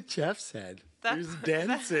 Look at Jeff's head. There's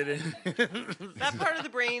dents in it. That part of the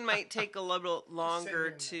brain might take a little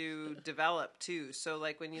longer to develop too. So,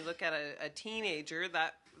 like when you look at a teenager,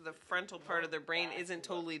 that the frontal part of their brain isn't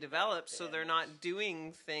totally developed, so they're not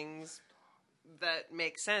doing things that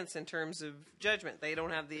make sense in terms of judgment. They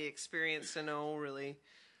don't have the experience to know really.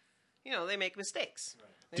 They make mistakes.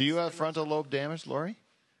 Do you have frontal lobe damage, Lori?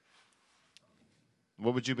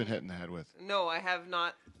 What would you been hitting the head with? No, I have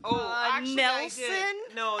not. Oh, actually, Nelson? I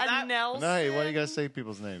did. No, that Nelson? No, hey, why do you gotta say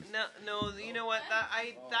people's names? No. You know what?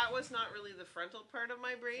 That was not really the frontal part of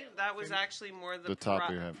my brain. That was actually more the top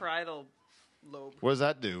of your head. parietal lobe. What does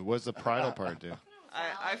that do? What does the parietal part do?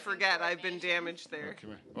 I forget. I've been damaged there.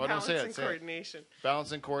 Come here. Well, don't say it. Balance and Say it. coordination.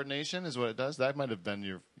 Balance and coordination is what it does. That might have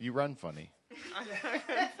been you run funny.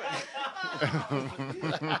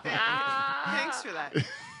 Thanks for that.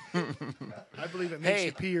 I believe it makes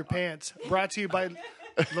you pee your pants. Brought to you by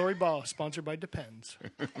Lori Ball, sponsored by Depends.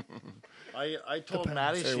 I told Depends.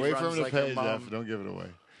 Maddie Hey, she wait for runs him to like pay, her mom. Jeff. Don't give it away.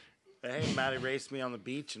 Hey, Maddie raced me on the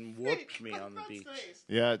beach and whooped me on the beach.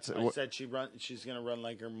 Yeah, it's I said she's gonna run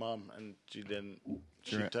like her mom, and she didn't.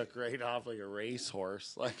 She took right off like a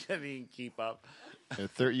racehorse. Like I didn't keep up.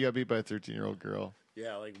 you got beat by a 13-year-old girl.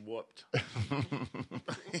 Yeah, like whooped.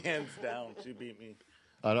 Hands down, she beat me.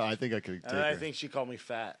 I think I could take And her. I think she called me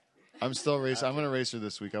fat. I'm still racing. I'm going to race her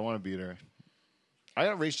this week. I want to beat her. I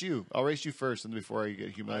don't race you. I'll race you first, and before I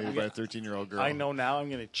get humiliated by a 13-year-old girl. I know now I'm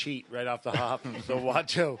going to cheat right off the hop. So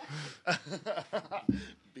watch out.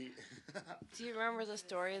 Do you remember the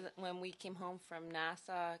story that when we came home from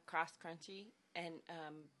NASA cross country and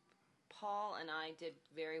Paul and I did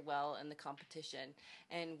very well in the competition,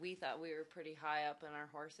 and we thought we were pretty high up on our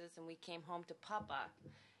horses, and we came home to Papa,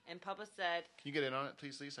 and Papa said, Can you get in on it,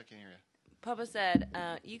 please, Lisa? I can't hear you. Papa said,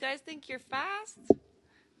 you guys think you're fast?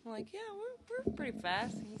 I'm like, yeah, we're pretty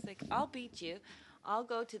fast. And he's like, I'll beat you. I'll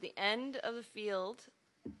go to the end of the field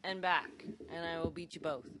and back, and I will beat you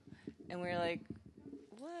both. And we're like,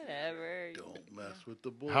 whatever. Don't mess with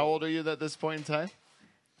the boy. How old are you at this point in time?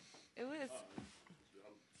 It was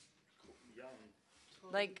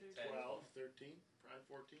like 12, 13, probably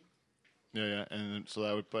 14. Yeah, and so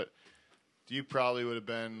that would put. You probably would have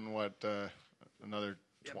been another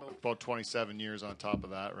about 27 years on top of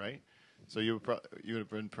that, right? So you would have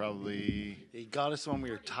been probably. He got us when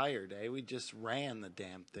we were tired, eh? We just ran the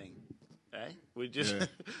damn thing, eh? We just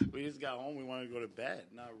got home. We wanted to go to bed,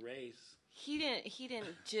 not race. He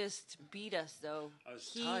didn't just beat us though. I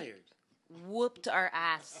was He tired. Whooped our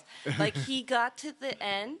ass. Like he got to the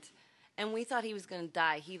end. And we thought he was going to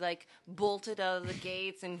die. He, bolted out of the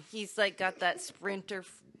gates, and he's, got that sprinter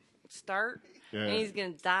start, and he's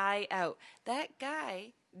going to die out. That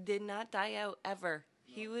guy did not die out ever.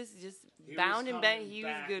 He was just bound and bent. He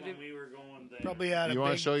was good. We were going there. Probably had You a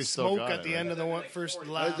wanna big show you still smoke got at it, the right? end of the first I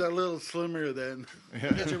lap. was a little slimmer then.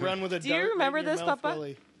 Did you run with a Do you dart right remember in your this, mouth, Papa?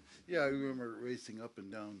 Willie? Yeah, I remember racing up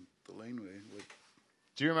and down the laneway.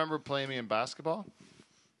 Do you remember playing me in basketball?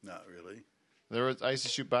 Not really. I used to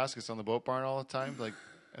shoot baskets on the boat barn all the time.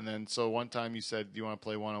 And then so one time you said, "Do you want to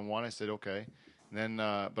play 1-on-1?" I said, "Okay." And then,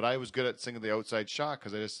 but I was good at singing the outside shot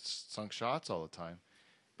because I just sunk shots all the time.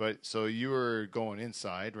 But so you were going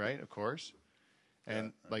inside, right? Of course.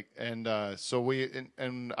 And so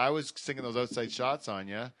and I was singing those outside shots on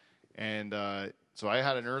you, and so I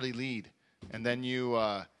had an early lead, and then you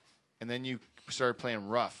started playing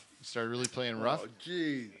rough. You started really playing rough. Oh,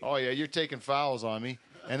 geez. Oh yeah, you're taking fouls on me,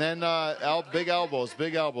 and then big elbows.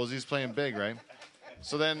 He's playing big, right?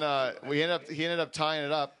 So then he ended up tying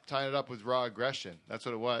it up with raw aggression. That's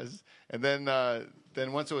what it was. And then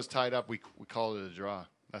once it was tied up, we called it a draw.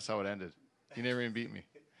 That's how it ended. He never even beat me.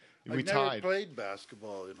 We I never tied. played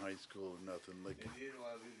basketball in high school or nothing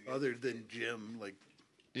other than gym.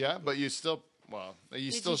 Yeah, but you still. Well,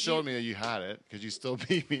 you Did still you showed do- me that you had it because you still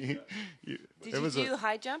beat me. Did you do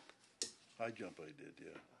high jump? High jump I did, yeah.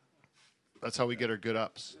 That's how we get our good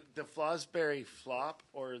ups. The Fosbury flop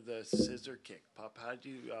or the scissor kick? Pop, how'd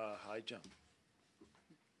you high jump?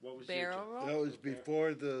 What was your Barrel jump? roll? That was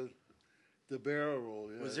before the barrel roll.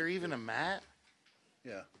 Yeah. Was there even a mat?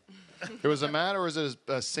 Yeah. It was a mat or was it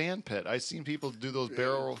a sand pit? I've seen people do those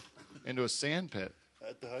barrel into a sand pit.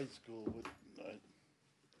 At the high school,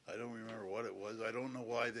 I don't remember what it was. I don't know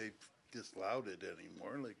why they disallowed it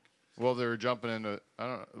anymore. Like, Well, they were jumping into, I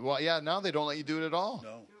don't know. Well, yeah, now they don't let you do it at all.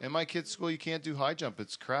 No. In my kid's school, you can't do high jump.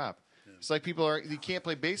 It's crap. It's like you can't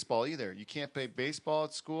play baseball either. You can't play baseball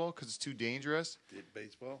at school because it's too dangerous. did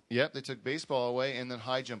baseball? Yep, they took baseball away and then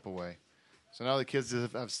high jump away. So now the kids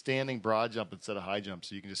have standing broad jump instead of high jump,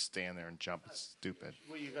 so you can just stand there and jump. It's stupid.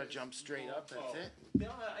 Well, you got to jump straight up. That's it.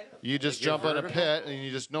 You just jump on a pit and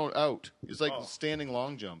you just out. It's like standing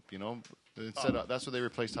long jump, you know. Instead of, that's what they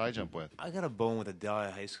replaced high jump with. I got a bone with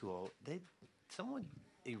Adelia High School. Someone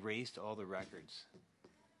erased all the records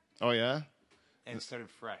Oh yeah, and started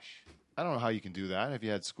fresh. I don't know how you can do that if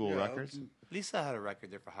you had school Yeah, records. Lisa had a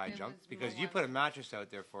record there for high jump because you put a mattress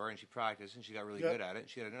out there for her and she practiced and she got really good at it.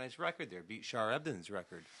 She had a nice record there, beat Shar Ebden's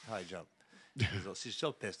record, high jump. She's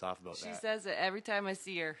still pissed off about She that. says it every time I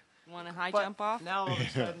see her. Want to high But jump off? now all of a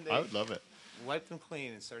sudden I they would love it. wiped them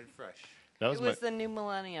clean and started fresh. That It was was the new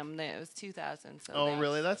millennium. It was 2000. So Oh, they-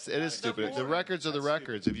 really? It is stupid. The board. records are the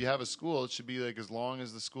records. If you have a school, it should be like as long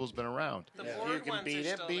as the school's been around. The If board you can ones beat are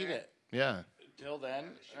it, still beat there. it. Yeah. Till then,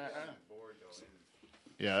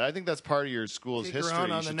 Yeah, I think that's part of your school's Take her history. on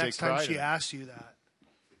You the should next take time pride she in it. asks you that.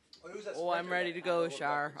 Oh, I'm ready to go,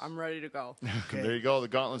 Shar. I'm ready to go. There you go. The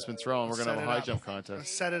gauntlet's been thrown. We're going to have a Set it high up. jump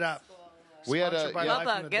contest. Set it up. We had a Sponsored by yeah, Life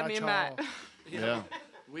Mother, from the get me a Dutch mat. Hall. yeah.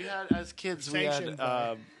 we had as kids Sanctioned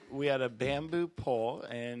by- we had a bamboo pole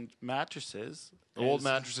and mattresses. Old And-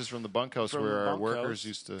 mattresses from the bunkhouse From where the our bunkhouse. workers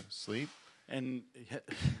used to sleep. and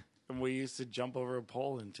we used to jump over a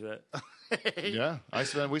pole into it. Yeah,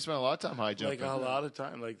 we spent a lot of time high jumping. Like a lot of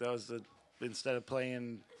time. Like that was instead of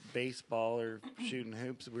playing baseball or shooting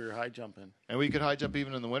hoops, we were high jumping. And we could high jump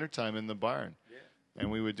even in the wintertime in the barn. And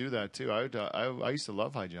we would do that too. I used to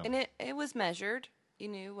love high jump. And it was measured. You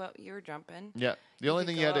knew what you were jumping. Yeah. The only could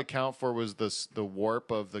thing go you had to up. account for was the warp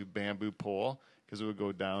of the bamboo pole because it would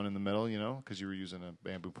go down in the middle, you know, because you were using a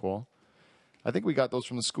bamboo pole. I think we got those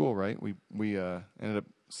from the school, right? We ended up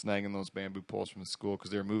snagging those bamboo poles from the school because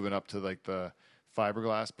they were moving up to like the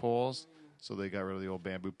fiberglass poles. So they got rid of the old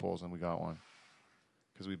bamboo poles and we got one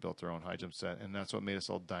because we built our own high jump set. And that's what made us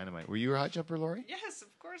all dynamite. Were you a high jumper, Lori? Yes,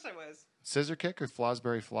 of course I was. Scissor kick or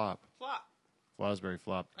Fosbury flop? Flop. Fosbury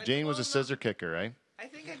flop. I Jane was a don't know. scissor kicker, right? I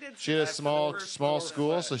think I did. She had a that small for small 4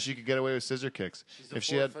 school, foot. so she could get away with scissor kicks. She's a If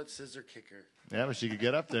she had, 4-foot scissor kicker. yeah, but she could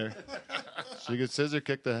get up there. She could scissor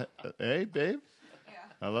kick the. Hey, babe.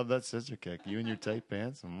 I love that scissor kick. You and your tight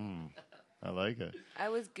pants. I like it. I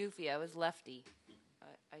was goofy. I was lefty.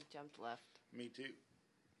 I jumped left. Me too.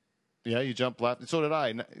 Yeah, you jump left. So did I.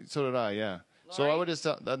 Yeah. So I Lori? would just.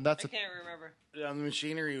 That's I a. can't remember. The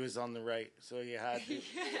machinery was on the right, so you had to.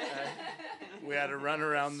 We had to run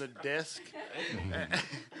around the disc,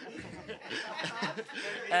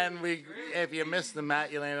 and if you missed the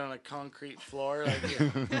mat, you landed on a concrete floor. Like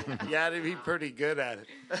you had to be pretty good at it.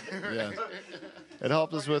 Yeah. It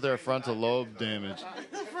helped us with our frontal lobe damage.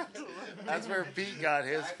 That's where Pete got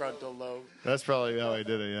his frontal lobe. That's probably how I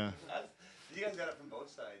did it. Yeah. You guys got it from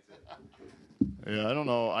both sides. Yeah, I don't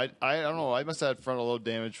know. I don't know. I must have had frontal lobe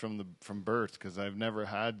damage from birth because I've never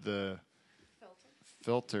had the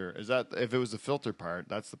filter. Is that if it was the filter part?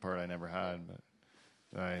 That's the part I never had,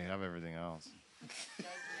 but I have everything else.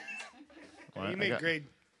 Well, You I made got-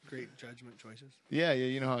 great judgment choices. Yeah.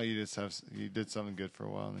 You know how you just you did something good for a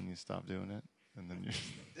while and then you stop doing it, and then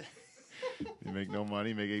you make no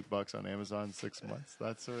money, make $8 on Amazon in 6 months.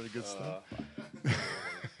 That's sort of good stuff.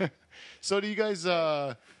 So do you guys?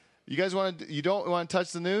 You guys want to? You don't want to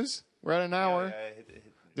touch the news? We're at an hour.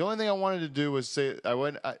 The only thing I wanted to do was say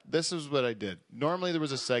this is what I did. Normally there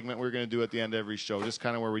was a segment we were going to do at the end of every show, just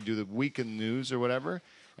kind of where we do the weekend news or whatever,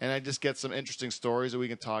 and I just get some interesting stories that we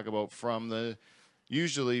can talk about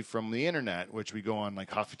usually from the internet, which we go on like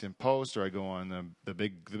Huffington Post or I go on the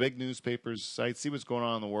big newspapers sites, see what's going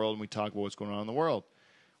on in the world, and we talk about what's going on in the world.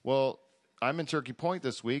 Well, I'm in Turkey Point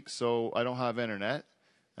this week, so I don't have internet.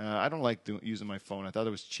 I don't like using my phone. I thought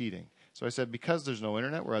it was cheating. So I said, because there's no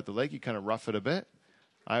internet, we're at the lake, you kind of rough it a bit.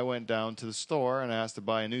 I went down to the store and asked to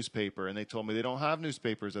buy a newspaper, and they told me they don't have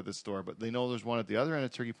newspapers at the store, but they know there's one at the other end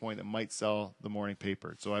of Turkey Point that might sell the morning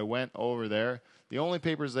paper. So I went over there. The only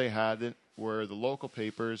papers they had were the local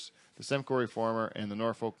papers, the Simcoe Reformer, and the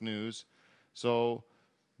Norfolk News. So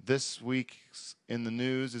this week's in the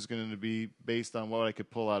news is going to be based on what I could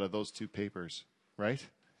pull out of those two papers, right?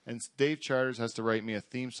 And Dave Charters has to write me a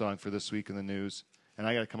theme song for this week in the news, and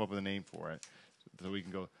I got to come up with a name for it so we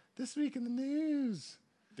can go this week in the news.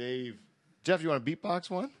 Dave, Jeff, you want to beatbox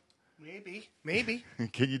one? Maybe.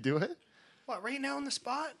 Can you do it? What, right now on the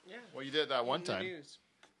spot? Yeah. Well, you did it that one In the time. news.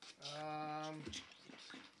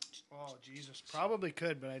 Oh, Jesus. Probably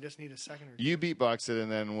could, but I just need a second or two. You beatbox it,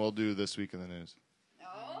 and then we'll do this week in the news.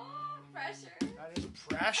 Oh, pressure. That is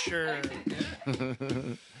pressure. How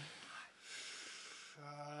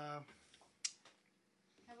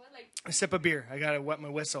about like A sip of beer. I got to wet my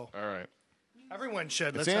whistle. All right. Everyone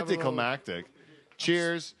should. It's Let's have a little- anticlimactic.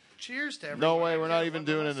 Cheers. Cheers to everyone. No way, we're not even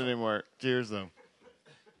doing it anymore. Cheers, though.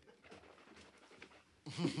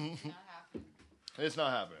 It's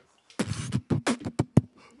not happening.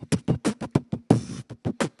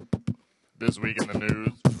 This week in the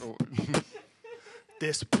news.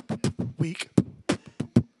 This week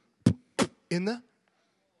in the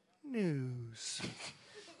news.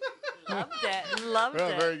 Loved it. Loved Well,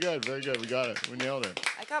 it. very good, very good. We got it. We nailed it.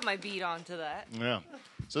 I got my beat onto that. Yeah.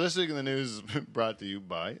 So this week in the news is brought to you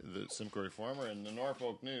by the Simcoe Reformer and the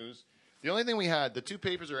Norfolk News. The only thing we had, the two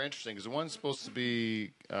papers are interesting because the one's supposed to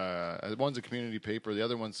be, one's a community paper. The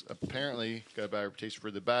other one's apparently got a bad reputation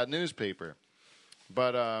for the bad newspaper.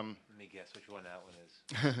 But Let me guess which one that one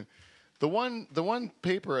is. the one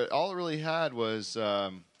paper, all it really had was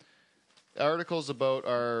articles about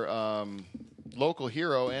our local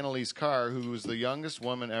hero, Annalise Carr, who was the youngest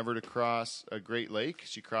woman ever to cross a Great Lake.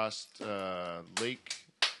 She crossed Lake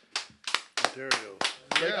Ontario.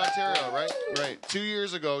 Ontario, right? Right. 2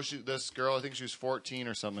 years ago, this girl, I think she was 14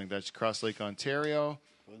 or something like that. She crossed Lake Ontario,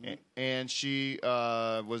 and she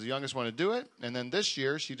was the youngest one to do it. And then this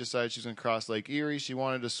year, she decided she was going to cross Lake Erie. She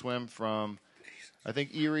wanted to swim from, I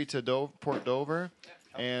think, Erie to Port Dover,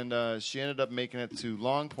 and she ended up making it to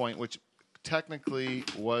Long Point, which technically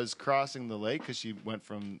was crossing the lake because she went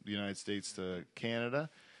from the United States to Canada.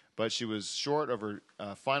 But she was short of her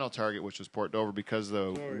final target, which was Port Dover, because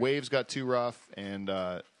the waves got too rough and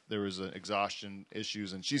there was exhaustion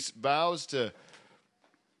issues. And she vows to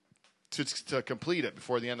complete it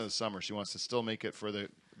before the end of the summer. She wants to still make it for the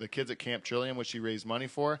kids at Camp Trillium, which she raised money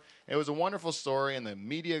for. It was a wonderful story, and the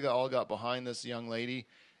media all got behind this young lady.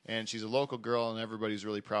 And she's a local girl, and everybody's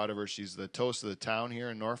really proud of her. She's the toast of the town here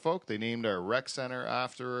in Norfolk. They named our rec center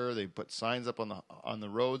after her. They put signs up on the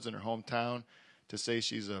roads in her hometown to say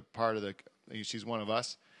she's a part of she's one of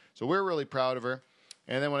us. So we're really proud of her.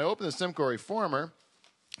 And then when I opened the Simcoe Reformer,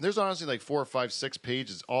 there's honestly like 4 or 5, 6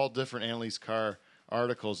 pages, all different Annalise Carr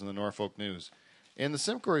articles in the Norfolk News. In the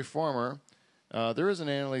Simcoe Reformer, there is an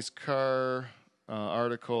Annalise Carr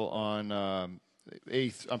article on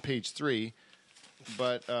page 3,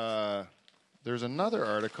 but there's another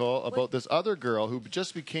article about this other girl who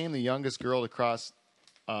just became the youngest girl to cross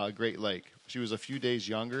Great Lake. She was a few days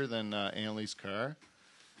younger than Annalise Carr,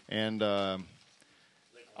 and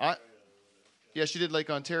she did Lake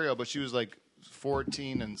Ontario, but she was like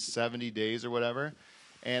 14 and 70 days or whatever.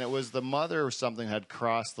 And it was the mother or something had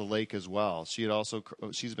crossed the lake as well. She crossed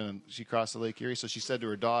the Lake Erie, so she said to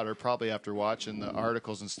her daughter, probably after watching the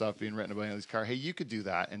articles and stuff being written about Annalise Carr, hey, you could do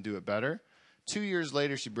that and do it better. 2 years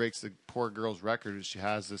later, she breaks the poor girl's record as she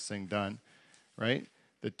has this thing done, right?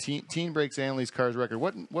 The teen breaks Annalise Carr's record.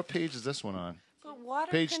 What page is this one on? But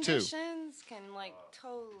water Page 2. conditions can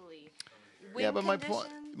totally. Wind But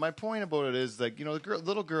my point about it is that the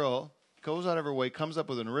little girl goes out of her way, comes up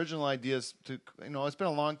with an original idea to it's been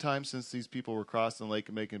a long time since these people were crossing the lake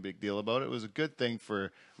and making a big deal about it. It was a good thing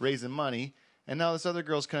for raising money, and now this other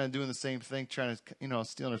girl's kind of doing the same thing, trying to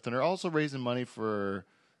stealing her thunder, also raising money for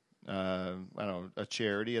I don't know, a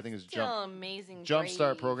charity. I think it's Still amazing.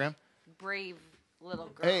 Jumpstart program. Brave little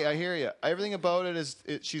girl. Hey, I hear you. Everything about it is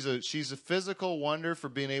she's a physical wonder for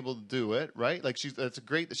being able to do it, right? Like it's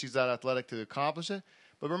great that she's that athletic to accomplish it.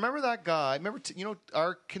 But remember that guy? Remember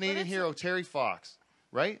our Canadian hero Terry Fox,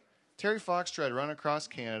 right? Terry Fox tried to run across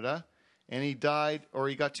Canada, and he died, or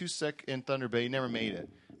he got too sick in Thunder Bay. He never made it.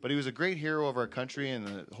 But he was a great hero of our country, and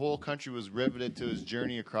the whole country was riveted to his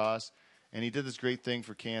journey across. And he did this great thing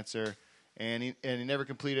for cancer, and he never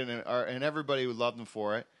completed it, and everybody loved him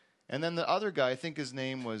for it. And then the other guy, I think his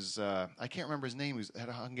name was, I can't remember his name. He had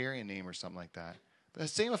a Hungarian name or something like that. But the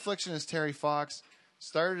same affliction as Terry Fox,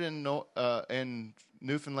 started in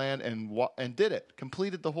Newfoundland and did it.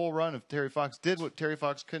 Completed the whole run of Terry Fox. Did what Terry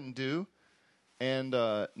Fox couldn't do, and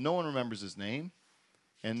no one remembers his name,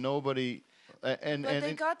 and nobody. But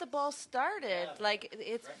they got the ball started. Like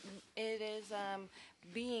it is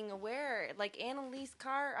being aware. Like Annalise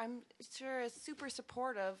Carr, I'm sure is super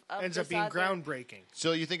supportive of Ends this up being other- groundbreaking.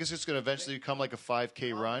 So you think it's just going to eventually become like a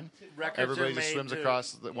 5K run? Records Everybody are just made swims to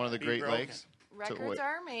across one of the be Great broken. Lakes? Records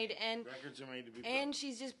are made, and Records are made to be and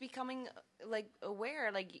she's just becoming like aware.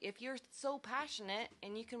 Like if you're so passionate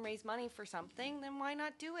and you can raise money for something, then why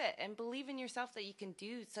not do it and believe in yourself that you can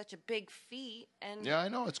do such a big feat? And Yeah, I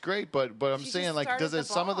know it's great, but I'm She saying just like, started does the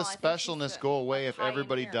some of the ball. I think she's specialness a- go away a if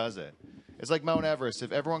everybody pioneer. does it? It's like Mount Everest.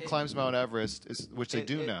 If everyone climbs Mount Everest, which they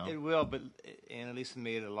do now, It will, but Annalisa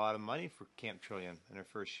made a lot of money for Camp Trillium in her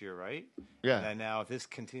first year, right? Yeah. And now if this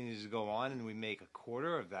continues to go on and we make a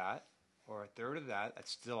quarter of that or a third of that, that's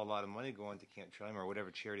still a lot of money going to Camp Trillium or whatever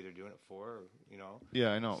charity they're doing it for, or, you know.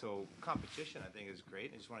 Yeah, I know. So competition, I think, is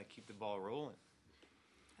great. I just want to keep the ball rolling.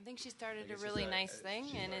 I think she started a it's really just nice thing,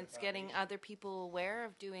 and it's getting other people aware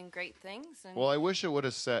of doing great things. And well, I wish it would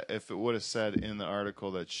have said if it would have said in the article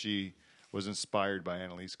that she was inspired by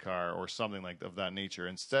Annalise Carr or something like of that nature.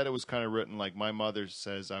 Instead, it was kind of written like my mother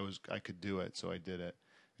says I could do it, so I did it,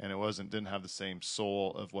 and it didn't have the same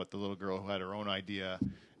soul of what the little girl who had her own idea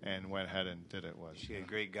and went ahead and did it was. She had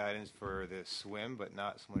great guidance for the swim, but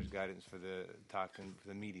not so much guidance for the talking for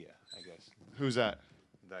the media, I guess. Who's that?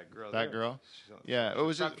 That girl. That there. girl? She's- Yeah, it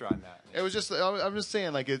was sucked just. her on that. It was just. I'm just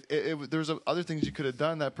saying, like, there's other things you could have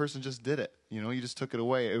done. That person just did it. You know, you just took it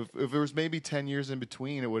away. If there was maybe 10 years in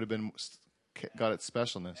between, it would have been got its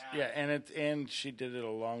specialness. Yeah, and she did it a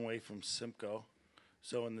long way from Simcoe.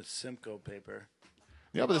 So in the Simcoe paper,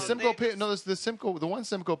 Yeah, but the Simcoe paper. No, the Simcoe. The one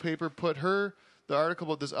Simcoe paper put the article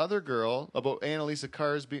about this other girl about Annalisa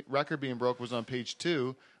Carr's record being broke was on page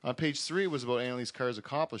 2. On page 3 was about Annalise Carr's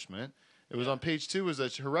accomplishment. It was on page 2 was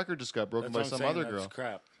that her record just got broken that's by what I'm some saying, other that's girl.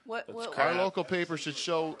 crap. what That's what, crap. Our local paper should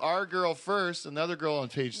show our girl first and the other girl on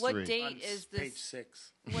page 3. what date On is page this?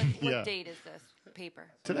 6. What Yeah. date is this paper?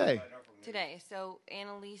 Today. Today. So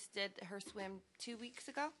Annalise did her swim 2 weeks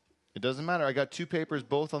ago. It doesn't matter. I got 2 papers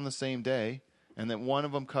both on the same day, and then one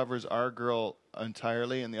of them covers our girl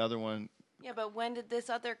entirely, and the other one. Yeah, but when did this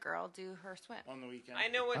other girl do her swim? On the weekend. I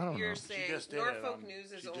know what I don't you're know. saying. just did it Norfolk on-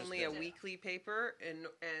 News is she just only did a it. weekly paper,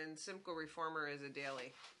 and Simcoe Reformer is a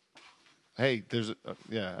daily. Hey,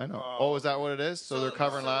 yeah, I know. Oh, is that what it is? So they're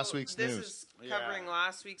covering last week's this news. is covering Yeah.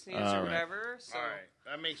 last week's news All or right. whatever. So. All right,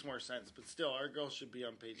 that makes more sense. But still, our girl should be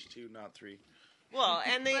on page 2, not 3. Well,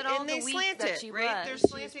 and they But all and they the weeks slant that it, she right? They're was, she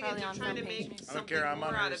was slanting it. probably They're on trying to front page. make I don't something care, I'm on more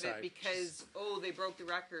her out of side. it because they broke the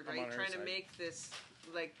record, I'm right? on her Trying to side. make this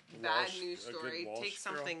like bad Walsh, news a good story, Walsh take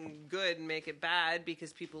girl. something good and make it bad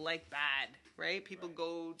because people like bad, right? People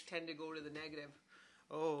tend to go to the negative.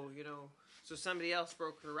 Oh, so somebody else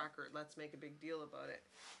broke her record. Let's make a big deal about it.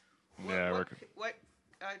 Yeah, What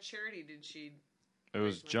charity did she? it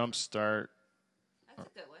was Jumpstart. That's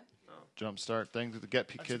a good one. Jumpstart thing to get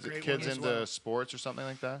kids great kids one as into well. sports or something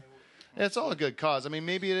like that. Yeah, it's all a good cause. I mean,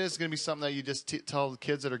 maybe it is going to be something that you just tell the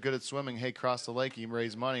kids that are good at swimming, hey, cross the lake, you can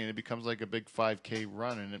raise money, and it becomes like a big 5K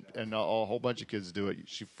run, and a whole bunch of kids do it.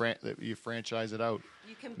 You franchise it out.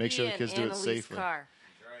 You can Make be sure the an kids do it Annalise safely. Carr.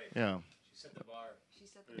 Yeah. She set the bar.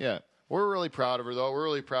 Yeah. We're really proud of her, though. We're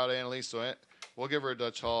really proud of Annalise. So we'll give her a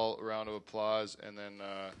Dutch Hall round of applause, and then.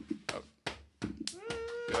 There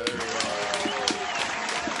we go.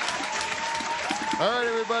 All right,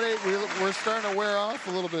 everybody. We're starting to wear off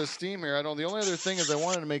a little bit of steam here. The only other thing is I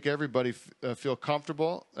wanted to make everybody feel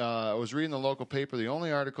comfortable. I was reading the local paper. The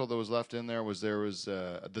only article that was left in there was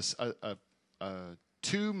a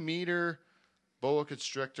 2-meter boa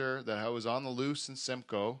constrictor that was on the loose in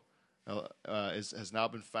Simcoe. Has now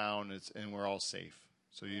been found, and we're all safe,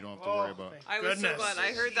 so you don't have to worry about it. I was so Goodness. glad.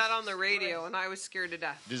 I heard that on the radio, and I was scared to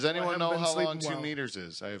death. Does anyone haven't know been how long sleeping 2 well. meters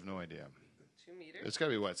is? I have no idea. 2 meters. It's got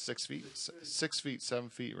to be, what, 6 feet? 6 feet, 7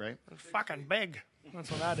 feet, right? Fucking big.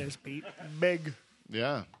 That's what that is, Pete. Big.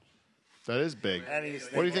 Yeah. That is big. And he's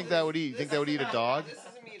What do you think that would eat? You think that would eat a dog? This is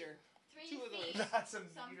a meter. 3 feet. Something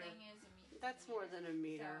is a meter. That's more than a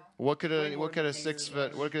meter. What could a 6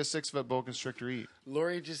 foot boa constrictor eat?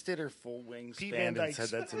 Lori just did her full wingspan Pete Van and Dyke's. said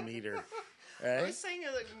that's a meter. I Right? was saying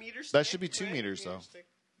a meter stick. That should be 2 right? meters, Meter though. stick.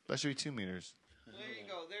 That should be 2 meters. There you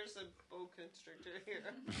go. There's a boa constrictor here.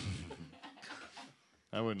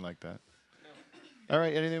 I wouldn't like that. All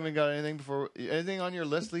right. Anything on your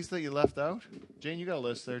list, Lisa, that you left out? Jane, you got a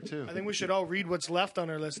list there too. I think we should all read what's left on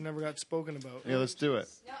our list and never got spoken about. Yeah, let's do it.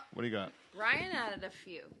 Yeah. What do you got? Ryan added a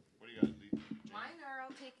few. What do you got, Lee? Mine are all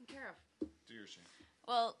taken care of. Do your Shane.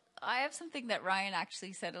 Well, I have something that Ryan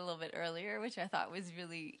actually said a little bit earlier, which I thought was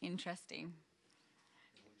really interesting.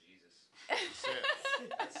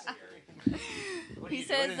 He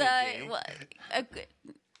says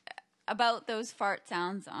about those fart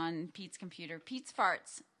sounds on Pete's computer. Pete's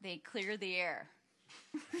farts, they clear the air.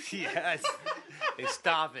 Yes. Hey,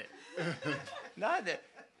 stop it. Not that.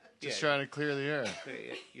 Just trying to clear the air.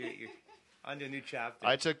 You're on to a new chapter.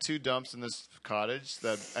 I took 2 dumps in this cottage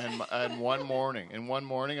and one morning. In one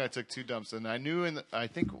morning, I took 2 dumps, and I knew. I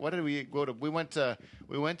think what did we go to? We went to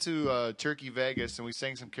Turkey Vegas, and we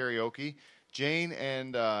sang some karaoke. Jane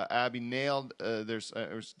and Abby nailed. There's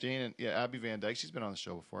Jane and Abby Van Dyke. She's been on the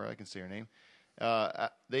show before. I can say her name.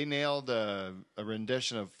 They nailed a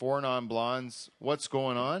rendition of 4 Non-Blondes. What's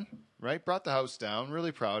Going On? Right, brought the house down.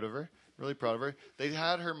 Really proud of her. Really proud of her. They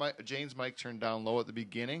had Jane's mic turned down low at the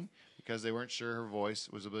beginning because they weren't sure her voice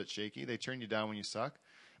was a bit shaky. They turn you down when you suck.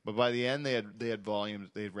 But by the end, they had volume.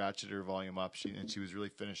 They had ratcheted her volume up, and she was really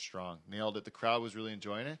finished strong. Nailed it. The crowd was really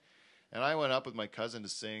enjoying it. And I went up with my cousin to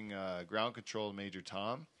sing Ground Control Major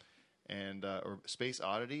Tom and or Space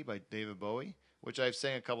Oddity by David Bowie, which I've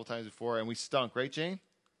sang a couple times before, and we stunk, right, Jane?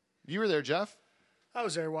 You were there, Jeff? I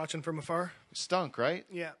was there watching from afar. Stunk, right?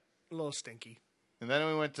 Yeah, a little stinky. And then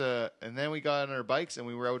we got on our bikes and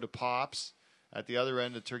we were out to Pops at the other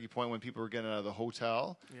end of Turkey Point when people were getting out of the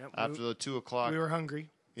hotel after the 2 o'clock. We were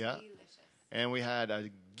hungry. Yeah. And we had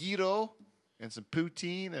a gyro and some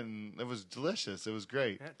poutine, and it was delicious. It was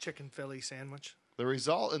great. Yeah, chicken Philly sandwich. The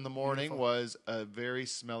result in the morning was a very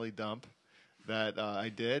smelly dump that I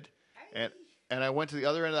did. And I went to the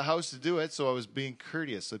other end of the house to do it, so I was being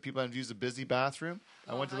courteous. So people had to use a busy bathroom.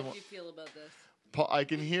 I went to the. How did you feel about this? I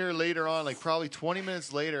can hear later on, like probably 20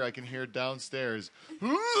 minutes later, I can hear downstairs.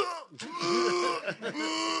 And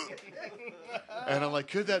I'm like,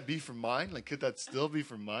 could that be from mine? Like, could that still be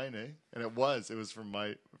from mine, eh? And it was. It was from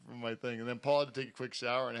my thing. And then Paul had to take a quick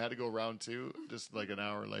shower, and I had to go round 2 just like an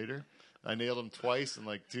hour later. I nailed him twice in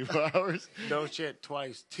like 2 hours. No shit,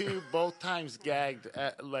 twice. 2, both times gagged,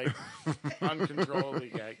 like uncontrollably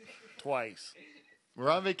gagged. Twice.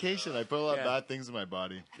 We're on vacation. I put a lot of bad things in my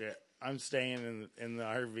body. Yeah. I'm staying in the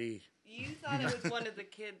RV. You thought it was one of the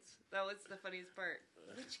kids. That was the funniest part.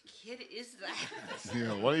 Which kid is that?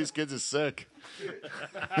 Yeah, one of these kids is sick. Get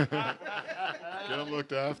him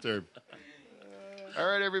looked after. All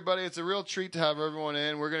right, everybody. It's a real treat to have everyone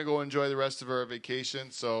in. We're going to go enjoy the rest of our vacation.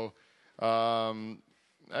 So, I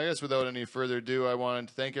guess without any further ado, I wanted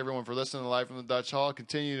to thank everyone for listening to Live from the Dutch Hall.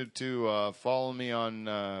 Continue to follow me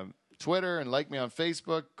on Twitter and like me on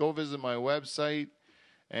Facebook. Go visit my website.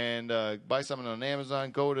 And buy something on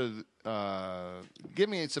Amazon. Go to give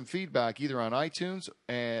me some feedback either on iTunes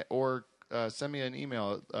or send me an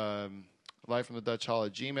email at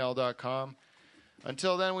livefromthedutchhall@gmail.com.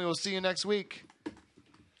 Until then, we will see you next week.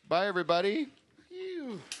 Bye, everybody.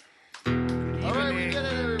 All right, we did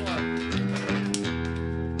it, everyone.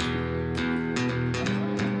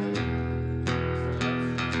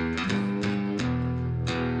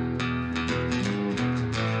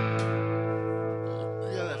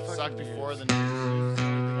 Before the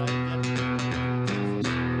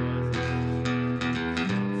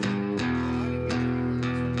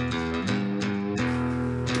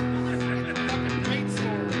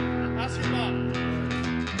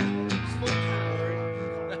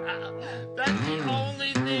That's the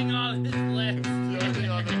only thing on his list.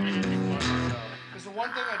 Because the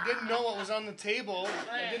one thing I didn't know what was on the table.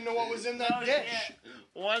 I didn't know what was in that dish.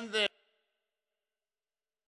 One thing.